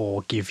lend you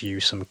or give you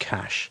some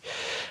cash.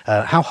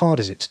 How hard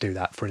is it to do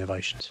that for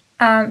innovations?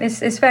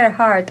 It's very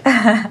hard.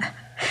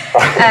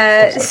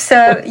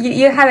 So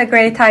you have a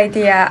great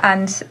idea,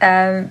 and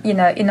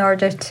in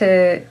order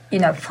to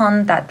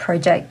fund that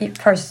project,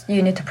 first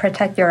you need to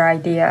protect your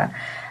idea.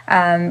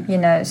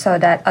 So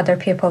that other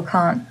people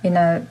can't,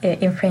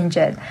 infringe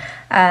it.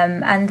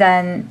 And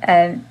then,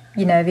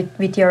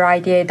 with your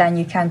idea, then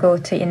you can go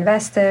to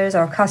investors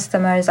or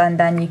customers, and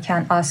then you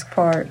can ask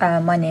for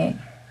money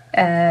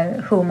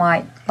who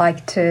might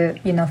like to,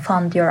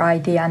 fund your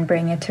idea and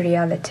bring it to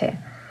reality.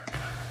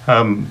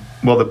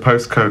 Well, the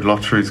Postcode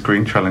Lotteries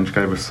Green Challenge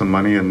gave us some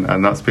money,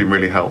 and that's been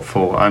really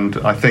helpful. And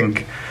I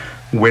think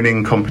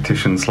winning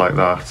competitions like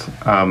that,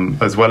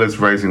 as well as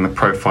raising the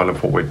profile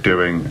of what we're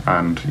doing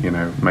and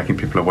making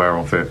people aware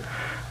of it,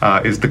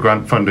 is the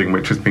grant funding,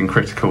 which has been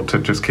critical to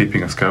just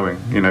keeping us going,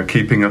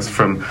 keeping us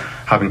from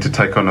having to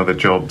take on other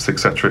jobs,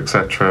 etc.,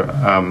 etc.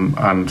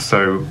 And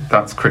so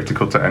that's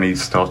critical to any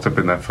startup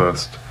in their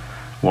first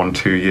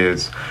 1-2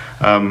 years.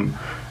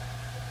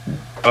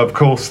 Of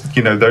course,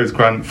 those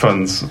grant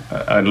funds,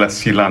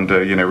 unless you land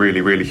a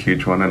really, really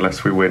huge one,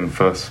 unless we win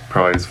first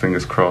prize,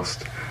 fingers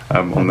crossed,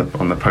 on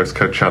the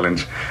postcode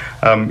challenge,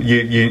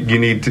 you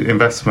need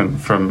investment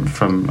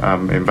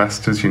from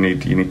investors. You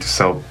need to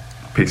sell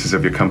pieces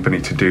of your company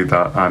to do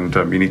that, and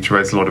you need to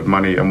raise a lot of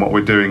money. And what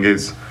we're doing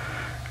is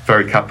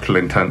very capital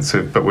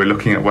intensive, but we're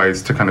looking at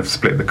ways to kind of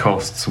split the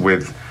costs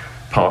with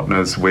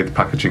partners, with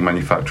packaging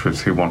manufacturers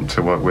who want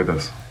to work with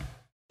us.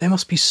 There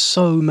must be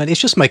so many.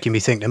 It's just making me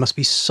think there must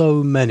be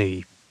so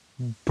many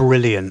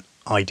brilliant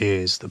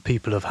ideas that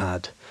people have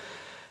had,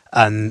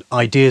 and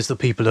ideas that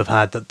people have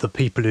had that the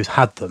people who've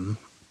had them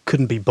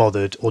couldn't be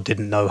bothered or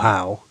didn't know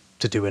how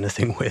to do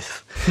anything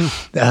with.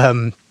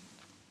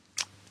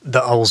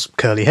 The Ol's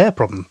curly hair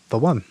problem, for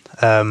one.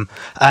 And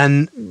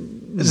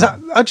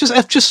I've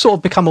just sort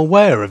of become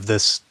aware of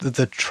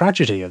the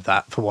tragedy of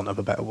that, for want of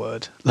a better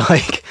word.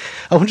 Like,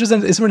 I wonder, is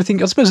there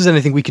anything? I suppose there's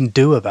anything we can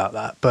do about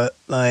that, but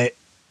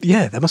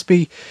yeah, there must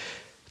be.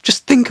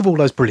 Just think of all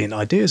those brilliant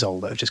ideas,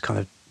 Ol, that have just kind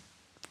of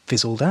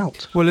fizzled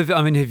out. Well, have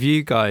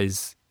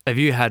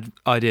you had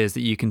ideas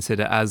that you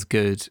consider as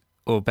good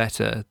or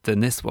better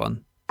than this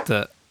one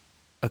that?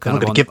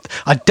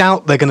 I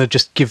doubt they're going to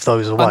just give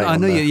those away. I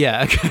know you.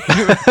 Yeah, okay.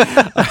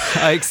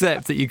 I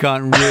accept that you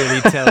can't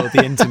really tell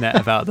the internet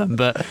about them,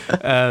 but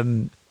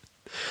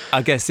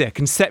I guess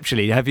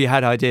conceptually, have you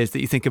had ideas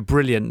that you think are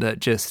brilliant that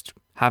just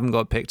haven't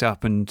got picked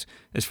up, and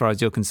as far as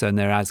you're concerned,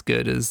 they're as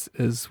good as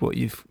what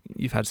you've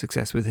had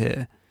success with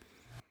here?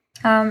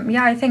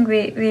 I think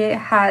we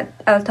had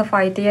a lot of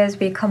ideas.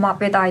 We come up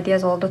with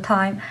ideas all the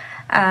time.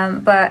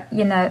 But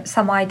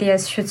some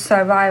ideas should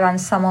survive and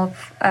some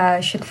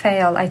should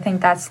fail. I think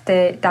that's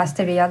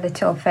the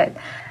reality of it.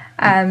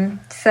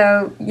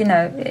 So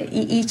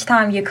each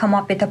time you come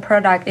up with a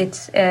product,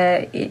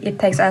 it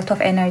takes a lot of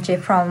energy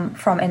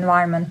from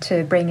environment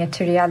to bring it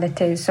to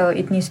reality. So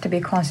it needs to be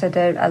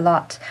considered a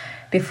lot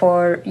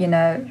before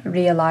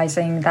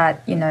realizing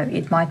that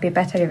it might be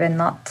better even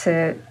not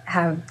to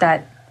have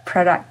that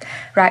product.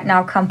 Right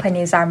now,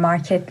 companies are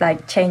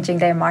changing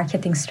their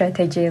marketing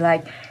strategy,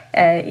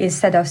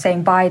 instead of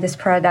saying buy this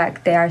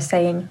product, they are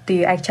saying, do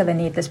you actually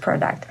need this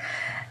product?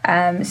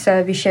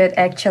 So we should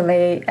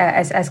actually,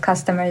 as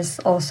customers,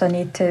 also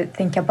need to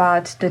think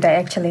about, do they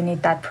actually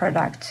need that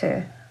product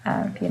to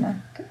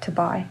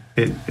buy?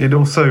 It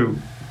also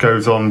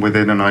goes on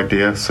within an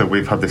idea. So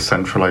we've had this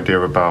central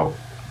idea about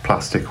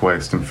plastic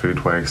waste and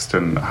food waste,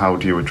 and how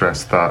do you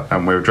address that?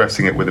 And we're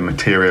addressing it with a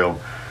material,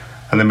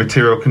 and the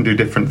material can do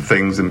different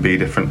things and be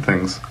different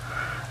things.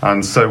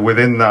 And so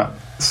within that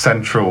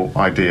central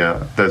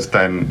idea, there's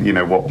then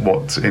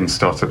what in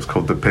startups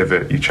called the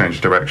pivot. You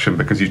change direction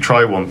because you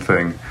try one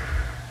thing,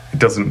 it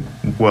doesn't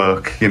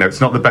work,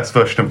 it's not the best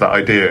version of that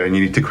idea, and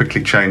you need to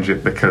quickly change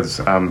it because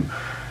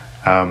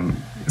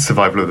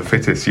survival of the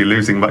fittest. You're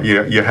losing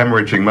you're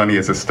hemorrhaging money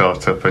as a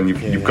startup, and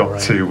you've got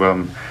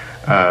to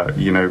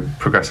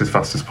progress as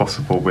fast as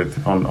possible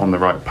on the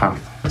right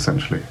path,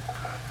 essentially.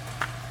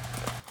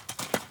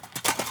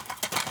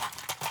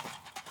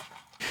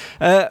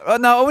 No,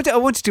 I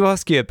wanted to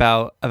ask you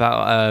about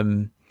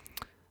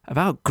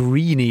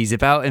greenies,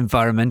 about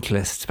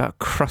environmentalists, about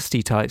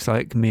crusty types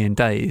like me and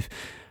Dave,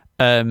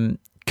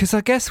 because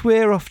I guess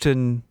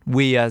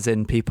we as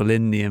in people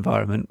in the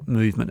environment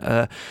movement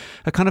are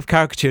kind of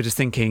caricatured as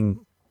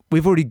thinking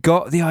we've already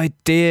got the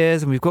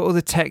ideas and we've got all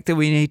the tech that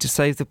we need to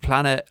save the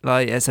planet.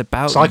 Like, it's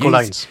about cycle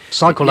lanes.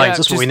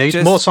 That's what we need.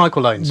 More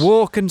cycle lanes.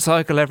 Walk and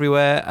cycle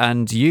everywhere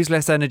and use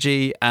less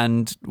energy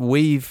and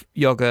weave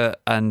yogurt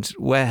and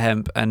wear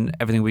hemp and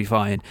everything will be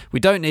fine. We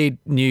don't need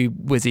new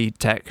whizzy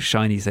tech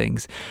shiny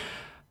things.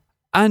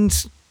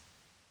 And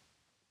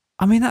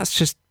I mean, that's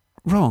just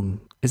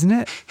wrong, isn't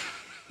it?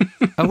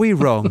 Are we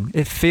wrong?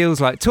 It feels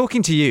like,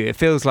 talking to you, it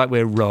feels like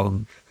we're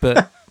wrong.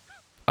 But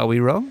are we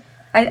wrong?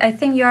 I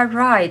think you are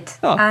right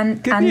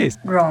and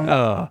wrong.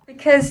 Oh.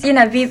 Because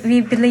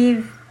we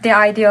believe the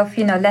idea of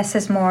less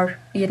is more.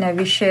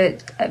 We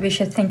should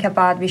think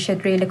about. We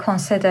should really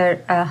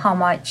consider how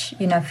much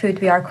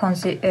food we are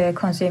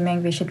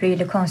consuming. We should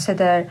really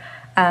consider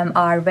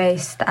our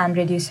waste and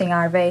reducing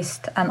our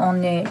waste, and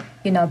only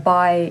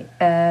buy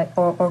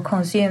or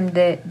consume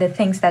the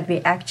things that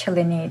we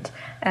actually need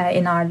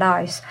in our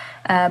lives.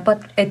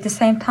 But at the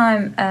same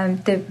time,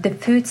 the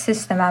food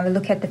system, and we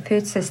look at the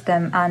food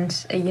system,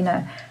 and in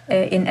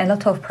a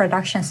lot of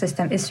production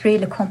system, it's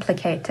really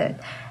complicated.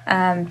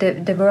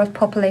 The world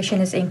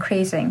population is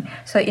increasing,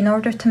 so in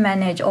order to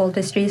manage all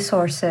these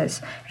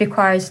resources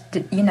requires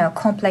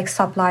complex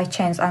supply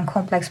chains and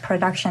complex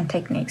production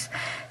techniques.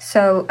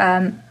 So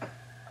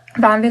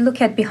when we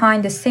look at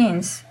behind the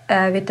scenes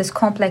with this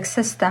complex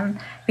system,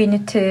 we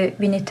need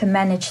to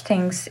manage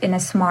things in a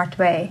smart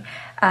way.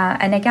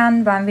 And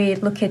again, when we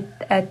look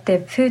at the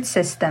food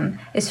system,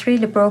 it's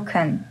really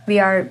broken. We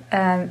are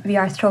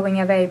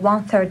throwing away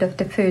 1/3 of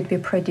the food we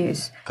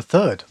produce.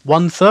 1/3,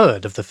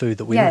 1/3 of the food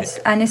that we eat. Yes,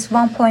 and it's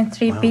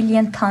 1.3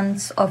 billion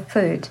tons of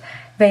food,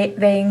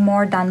 weighing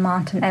more than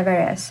Mountain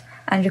Everest,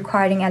 and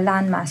requiring a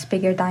landmass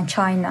bigger than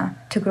China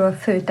to grow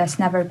food that's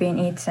never been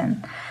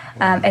eaten.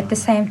 At the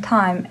same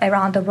time,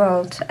 around the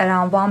world,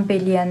 around 1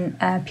 billion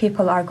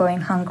people are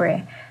going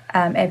hungry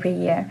every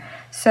year.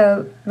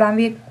 So when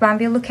we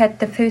look at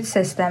the food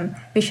system,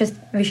 we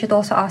should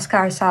also ask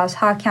ourselves,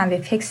 how can we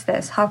fix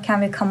this? How can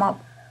we come up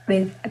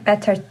with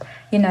better,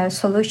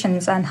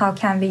 solutions, and how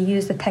can we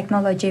use the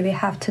technology we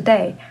have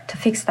today to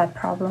fix that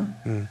problem?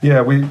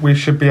 Yeah, we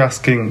should be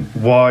asking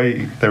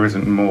why there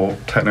isn't more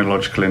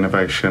technological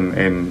innovation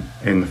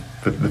in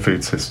the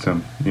food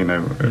system,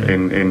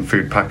 in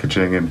food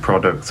packaging, in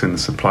products, in the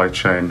supply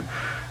chain.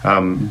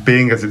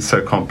 Being as it's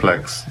so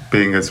complex,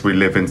 being as we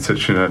live in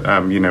such an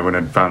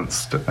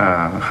advanced,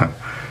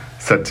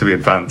 said to be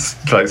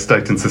advanced, like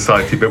state and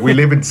society, but we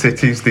live in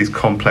cities, these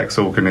complex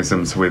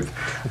organisms with,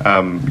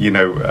 and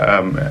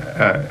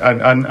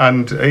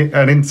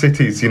in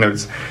cities,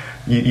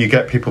 you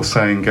get people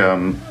saying,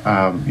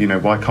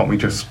 why can't we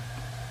just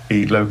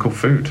eat local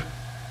food?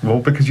 Well,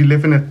 because you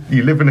live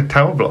in a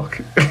tower block.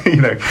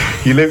 you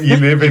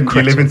live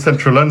in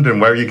central London.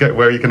 Where are you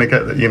going to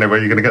get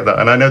that?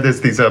 And I know there's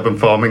these urban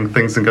farming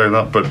things and going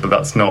up, but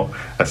that's not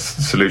a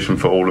solution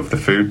for all of the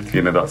food.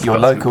 Your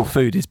local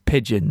food is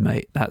pigeon,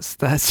 mate. That's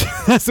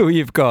all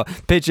you've got.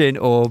 Pigeon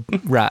or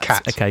rats.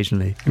 Cat.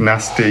 Occasionally.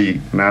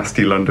 Nasty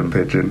London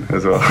pigeon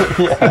as well.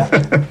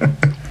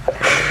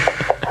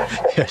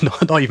 Yeah,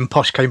 not even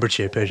posh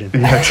Cambridgeshire pigeon.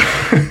 Yeah.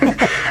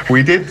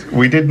 We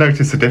did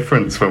notice a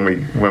difference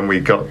when we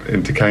got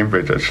into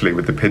Cambridge, actually,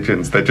 with the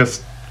pigeons. They're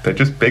just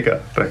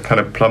bigger. They're kind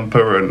of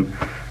plumper and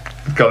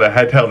got their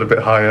head held a bit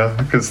higher.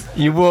 Because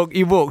you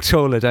walk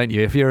taller, don't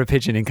you? If you're a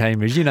pigeon in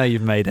Cambridge,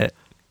 you've made it.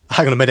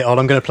 Hang on a minute,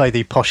 I'm going to play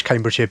the posh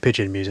Cambridgeshire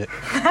pigeon music.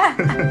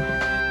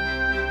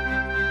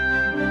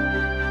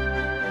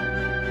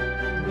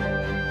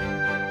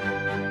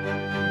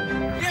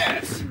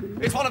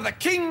 It's one of the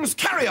King's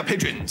carrier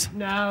pigeons.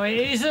 No,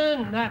 it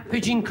isn't. That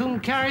pigeon couldn't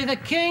carry the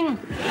King.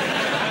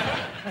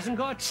 Hasn't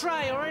got a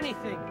tray or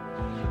anything.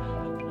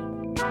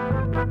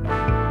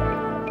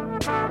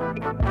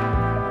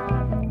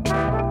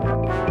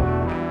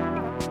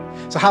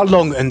 So how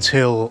long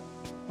until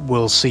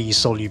we'll see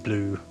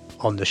Solublue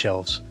on the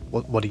shelves?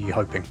 What are you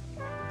hoping?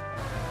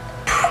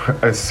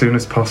 As soon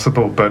as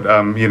possible, but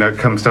it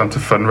comes down to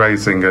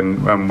fundraising,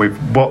 and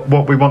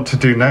what we want to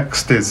do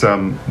next is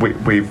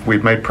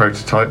we've made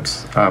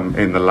prototypes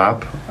in the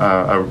lab,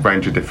 a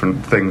range of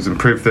different things, and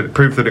prove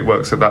that it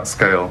works at that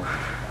scale.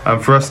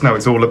 And for us now,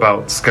 it's all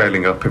about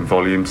scaling up in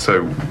volume.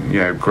 So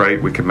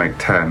great, we can make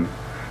 10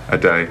 a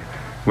day.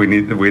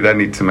 We then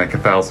need to make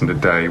 1,000 a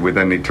day. We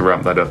then need to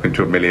ramp that up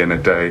into 1 million a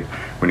day.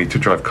 We need to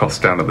drive costs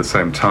down at the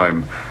same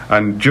time,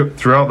 and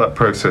throughout that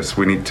process,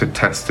 we need to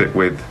test it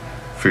with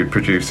food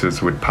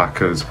producers, with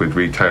packers, with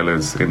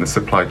retailers in the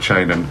supply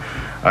chain, and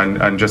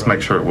just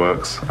make sure it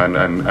works, and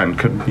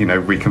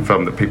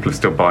reconfirm that people are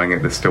still buying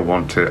it, they still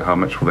want it, how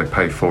much will they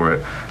pay for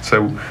it.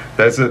 So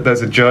there's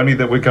a journey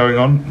that we're going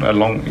on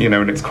along,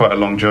 and it's quite a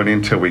long journey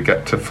until we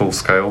get to full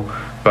scale,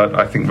 but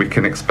I think we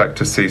can expect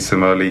to see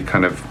some early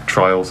kind of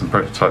trials and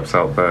prototypes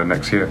out there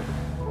next year.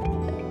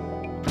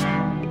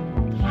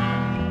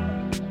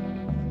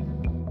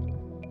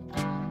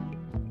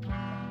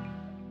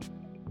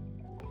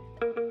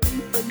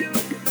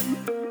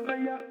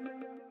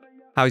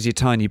 How's your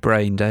tiny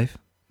brain, Dave?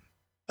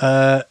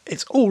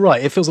 It's all right.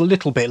 It feels a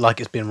little bit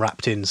like it's been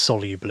wrapped in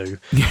Solublue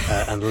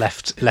and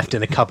left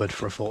in a cupboard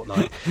for a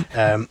fortnight.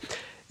 I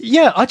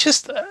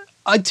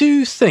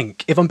do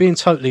think, if I'm being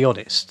totally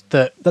honest,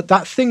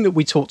 that thing that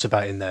we talked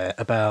about in there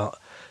about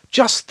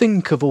just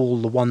think of all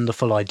the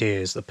wonderful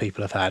ideas that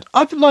people have had.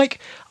 I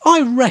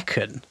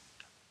reckon,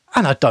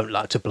 and I don't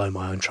like to blow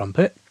my own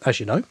trumpet, as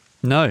you know.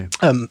 No.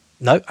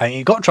 No, I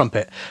ain't got a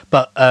trumpet,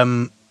 but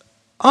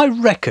I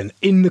reckon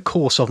in the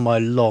course of my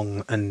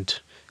long and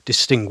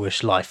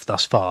distinguished life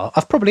thus far,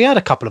 I've probably had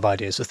a couple of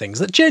ideas of things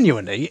that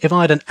genuinely, if I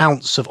had an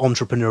ounce of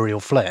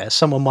entrepreneurial flair,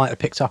 someone might have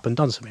picked up and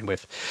done something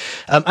with.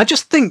 I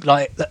just think,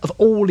 of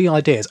all the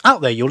ideas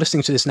out there, you're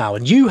listening to this now,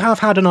 and you have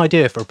had an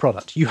idea for a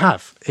product. You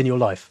have in your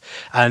life,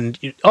 and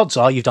odds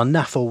are you've done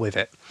naff all with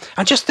it.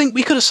 And just think,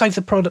 we could have saved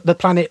the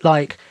planet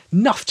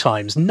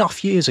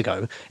enough years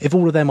ago if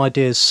all of them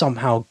ideas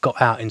somehow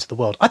got out into the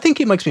world. I think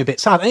it makes me a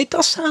bit sad, and it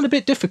does sound a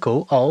bit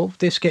difficult,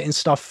 this getting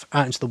stuff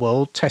out into the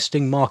world,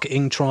 testing,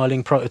 marketing,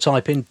 trialling,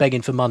 prototyping,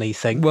 begging for money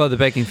thing. Well, the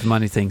begging for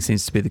money thing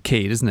seems to be the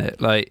key, doesn't it?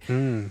 I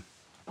don't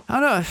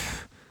know.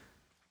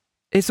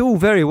 It's all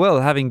very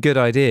well having good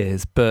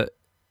ideas, but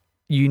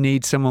you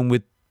need someone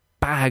with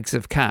bags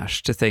of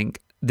cash to think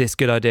this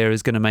good idea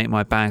is going to make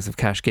my bags of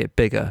cash get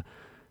bigger.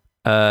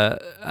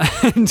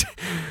 And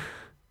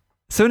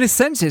So in a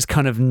sense, it's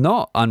kind of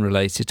not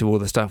unrelated to all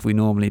the stuff we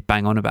normally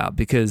bang on about,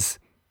 because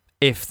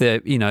if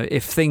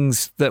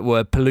things that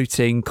were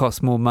polluting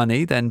cost more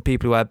money, then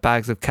people who had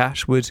bags of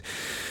cash would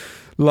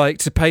like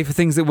to pay for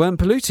things that weren't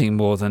polluting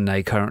more than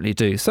they currently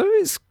do. So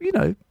it's,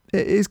 it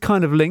is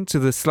kind of linked to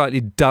the slightly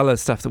duller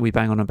stuff that we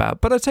bang on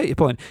about. But I take your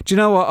point. Do you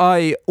know what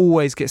I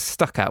always get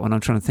stuck at when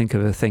I'm trying to think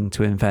of a thing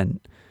to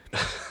invent?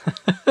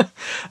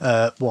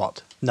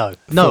 What? No,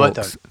 Forks. I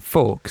don't.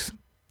 Forks.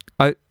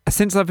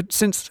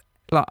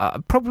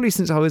 Probably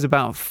since I was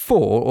about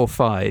 4 or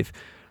 5,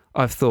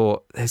 I've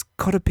thought there's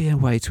got to be a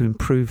way to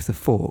improve the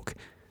fork,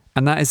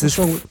 and that is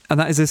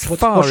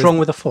What's wrong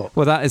with a fork?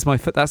 Well, that's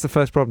the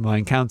first problem I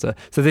encounter.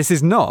 So this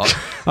is not.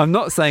 I'm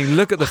not saying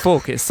look at the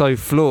fork; it's so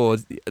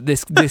flawed.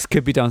 This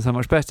could be done so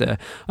much better.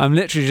 I'm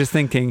literally just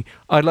thinking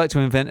I'd like to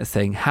invent a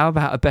thing. How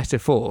about a better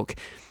fork?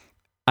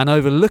 And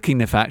overlooking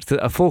the fact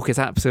that a fork is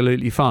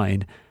absolutely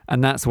fine,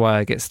 and that's why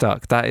I get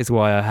stuck. That is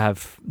why I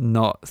have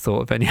not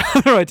thought of any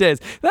other ideas.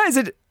 That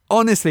is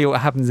honestly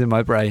what happens in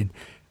my brain.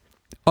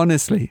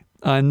 Honestly.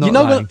 I'm not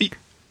lying.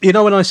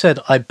 When I said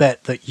I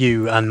bet that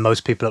you and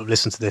most people that have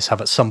listened to this have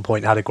at some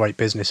point had a great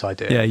business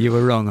idea. Yeah, you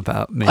were wrong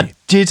about me. I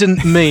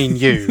didn't mean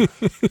you.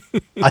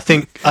 I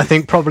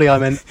think probably I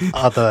meant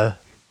other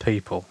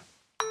people.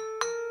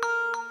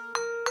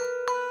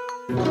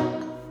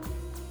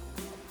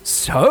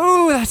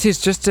 So that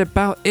is just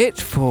about it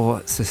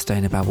for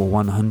Sustainababble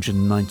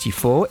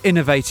 194,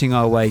 innovating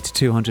our way to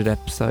 200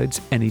 episodes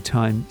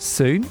anytime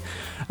soon.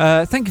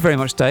 Thank you very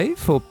much, Dave,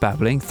 for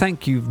babbling.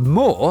 Thank you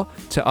more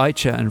to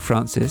Aicha and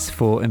Francis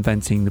for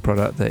inventing the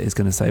product that is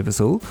going to save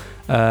us all.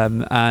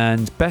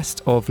 And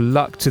best of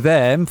luck to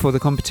them for the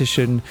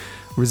competition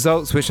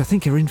results, which I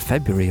think are in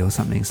February or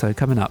something. So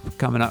coming up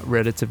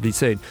relatively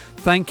soon.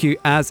 Thank you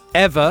as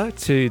ever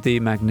to the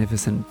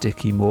magnificent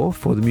Dickie Moore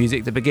for the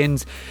music that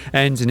begins,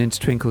 ends and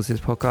intertwinkles this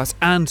podcast,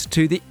 and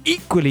to the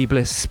equally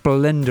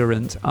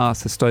splendorant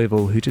Arthur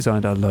Stovall, who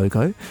designed our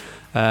logo.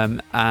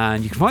 And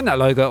you can find that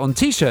logo on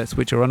t-shirts,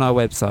 which are on our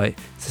website,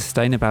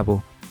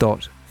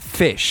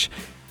 sustainababble.fish.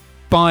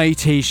 Buy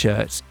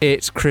t-shirts.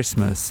 It's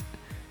Christmas.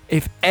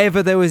 If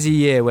ever there was a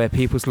year where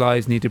people's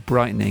lives needed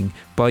brightening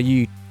by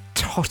you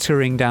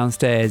tottering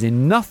downstairs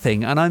in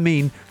nothing, and I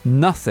mean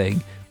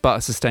nothing, but a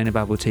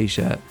Sustainababble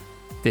t-shirt,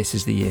 this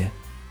is the year.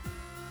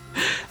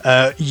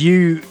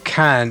 You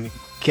can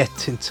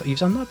get into... You've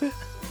done that bit?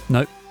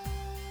 Nope.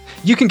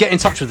 You can get in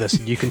touch with us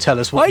and you can tell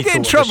us what you thought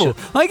of the show.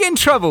 I get in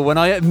trouble when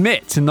I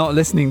admit to not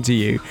listening to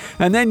you,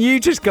 and then you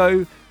just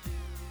go,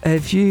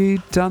 have you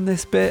done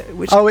this bit?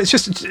 It's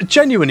just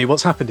genuinely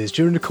what's happened is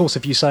during the course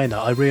of you saying that,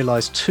 I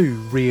realised 2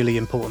 really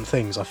important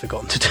things I've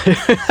forgotten to do.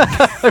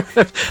 I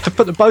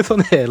put them both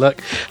on here.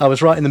 Look, I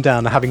was writing them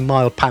down, having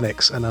mild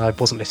panics, and I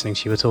wasn't listening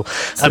to you at all.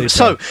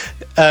 So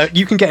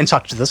you can get in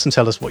touch with us and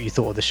tell us what you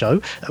thought of the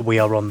show. We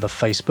are on the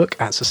Facebook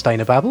at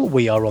Sustainababble.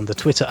 We are on the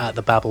Twitter at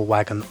the Babble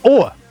Wagon,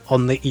 or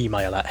on the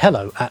email at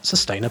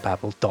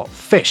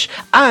hello@sustainababble.fish.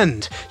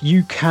 And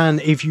you can,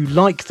 if you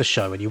like the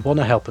show and you want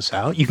to help us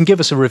out, you can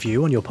give us a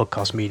review on your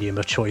podcast medium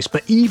of choice.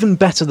 But even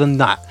better than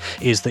that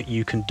is that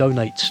you can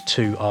donate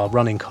to our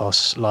running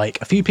costs,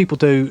 like a few people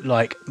do,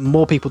 like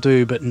more people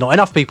do, but not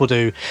enough people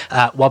do,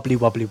 at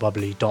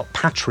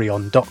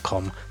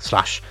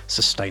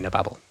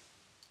wobblywobblywobbly.patreon.com/sustainababble.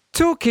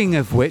 Talking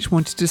of which,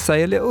 wanted to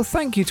say a little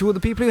thank you to all the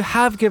people who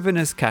have given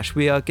us cash.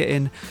 We are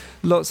getting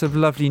lots of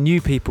lovely new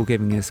people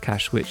giving us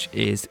cash, which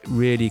is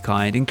really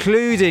kind,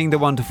 including the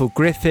wonderful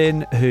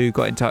Griffin, who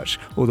got in touch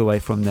all the way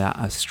from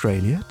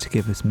Australia to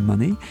give us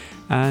money.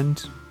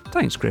 And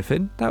thanks,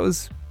 Griffin. That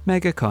was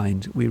mega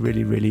kind. We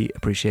really, really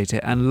appreciate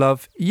it and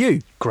love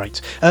you. Great.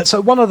 So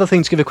one other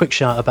thing to give a quick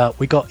shout about,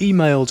 we got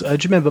emailed, do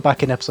you remember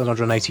back in episode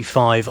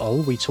 185,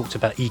 we talked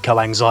about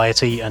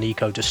eco-anxiety and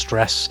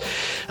eco-distress,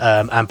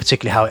 and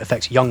particularly how it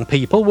affects young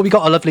people. Well, we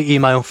got a lovely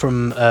email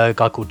from a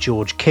guy called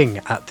George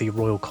King at the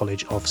Royal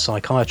College of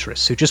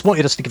Psychiatrists, who just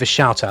wanted us to give a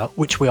shout out,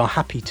 which we are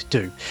happy to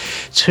do,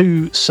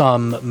 to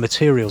some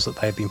materials that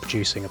they've been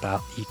producing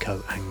about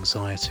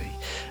eco-anxiety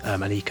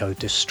and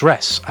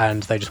eco-distress.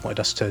 And they just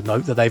wanted us to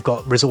note that they've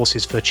got resources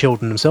for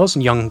children themselves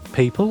and young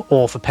people,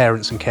 or for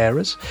parents and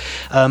carers.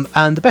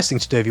 And the best thing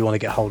to do if you want to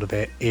get hold of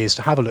it is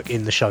to have a look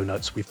in the show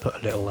notes. We've put a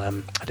little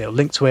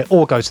link to it,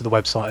 or go to the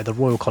website of the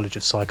Royal College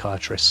of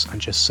Psychiatrists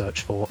and just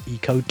search for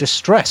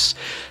eco-distress,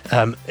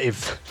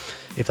 if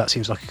that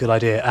seems like a good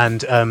idea.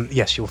 And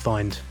yes, you'll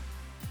find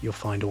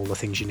all the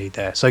things you need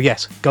there. So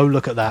yes, go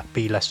look at that.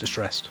 Be less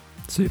distressed.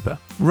 Super.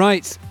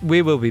 Right,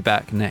 we will be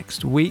back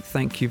next week.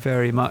 Thank you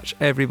very much,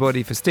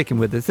 everybody, for sticking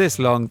with us this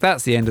long.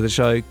 That's the end of the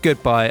show.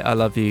 Goodbye. I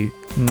love you.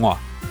 Mwah.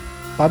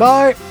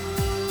 Bye-bye.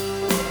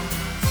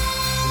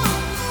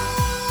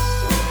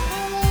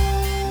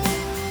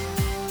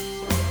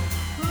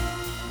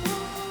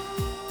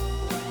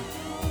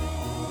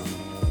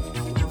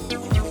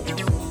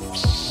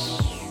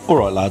 All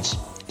right, lads.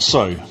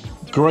 So,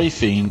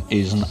 graphene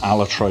is an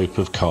allotrope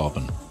of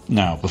carbon.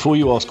 Now, before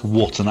you ask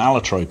what an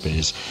allotrope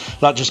is,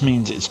 that just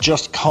means it's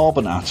just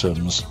carbon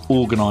atoms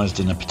organised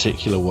in a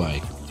particular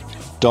way.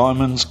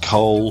 Diamonds,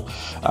 coal,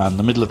 and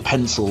the middle of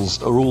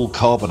pencils are all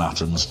carbon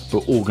atoms,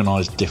 but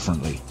organised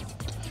differently.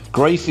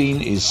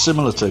 Graphene is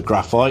similar to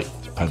graphite,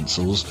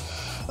 pencils,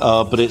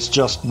 but it's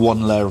just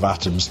one layer of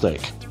atoms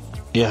thick.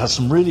 It has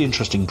some really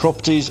interesting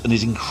properties and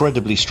is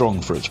incredibly strong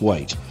for its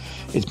weight.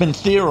 It's been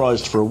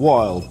theorised for a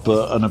while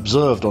and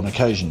observed on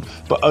occasion,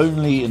 but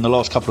only in the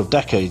last couple of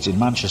decades in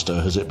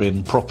Manchester has it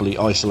been properly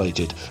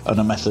isolated and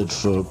a method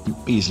for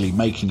easily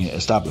making it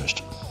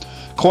established.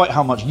 Quite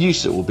how much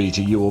use it will be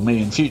to you or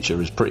me in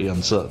future is pretty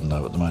uncertain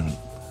though at the moment.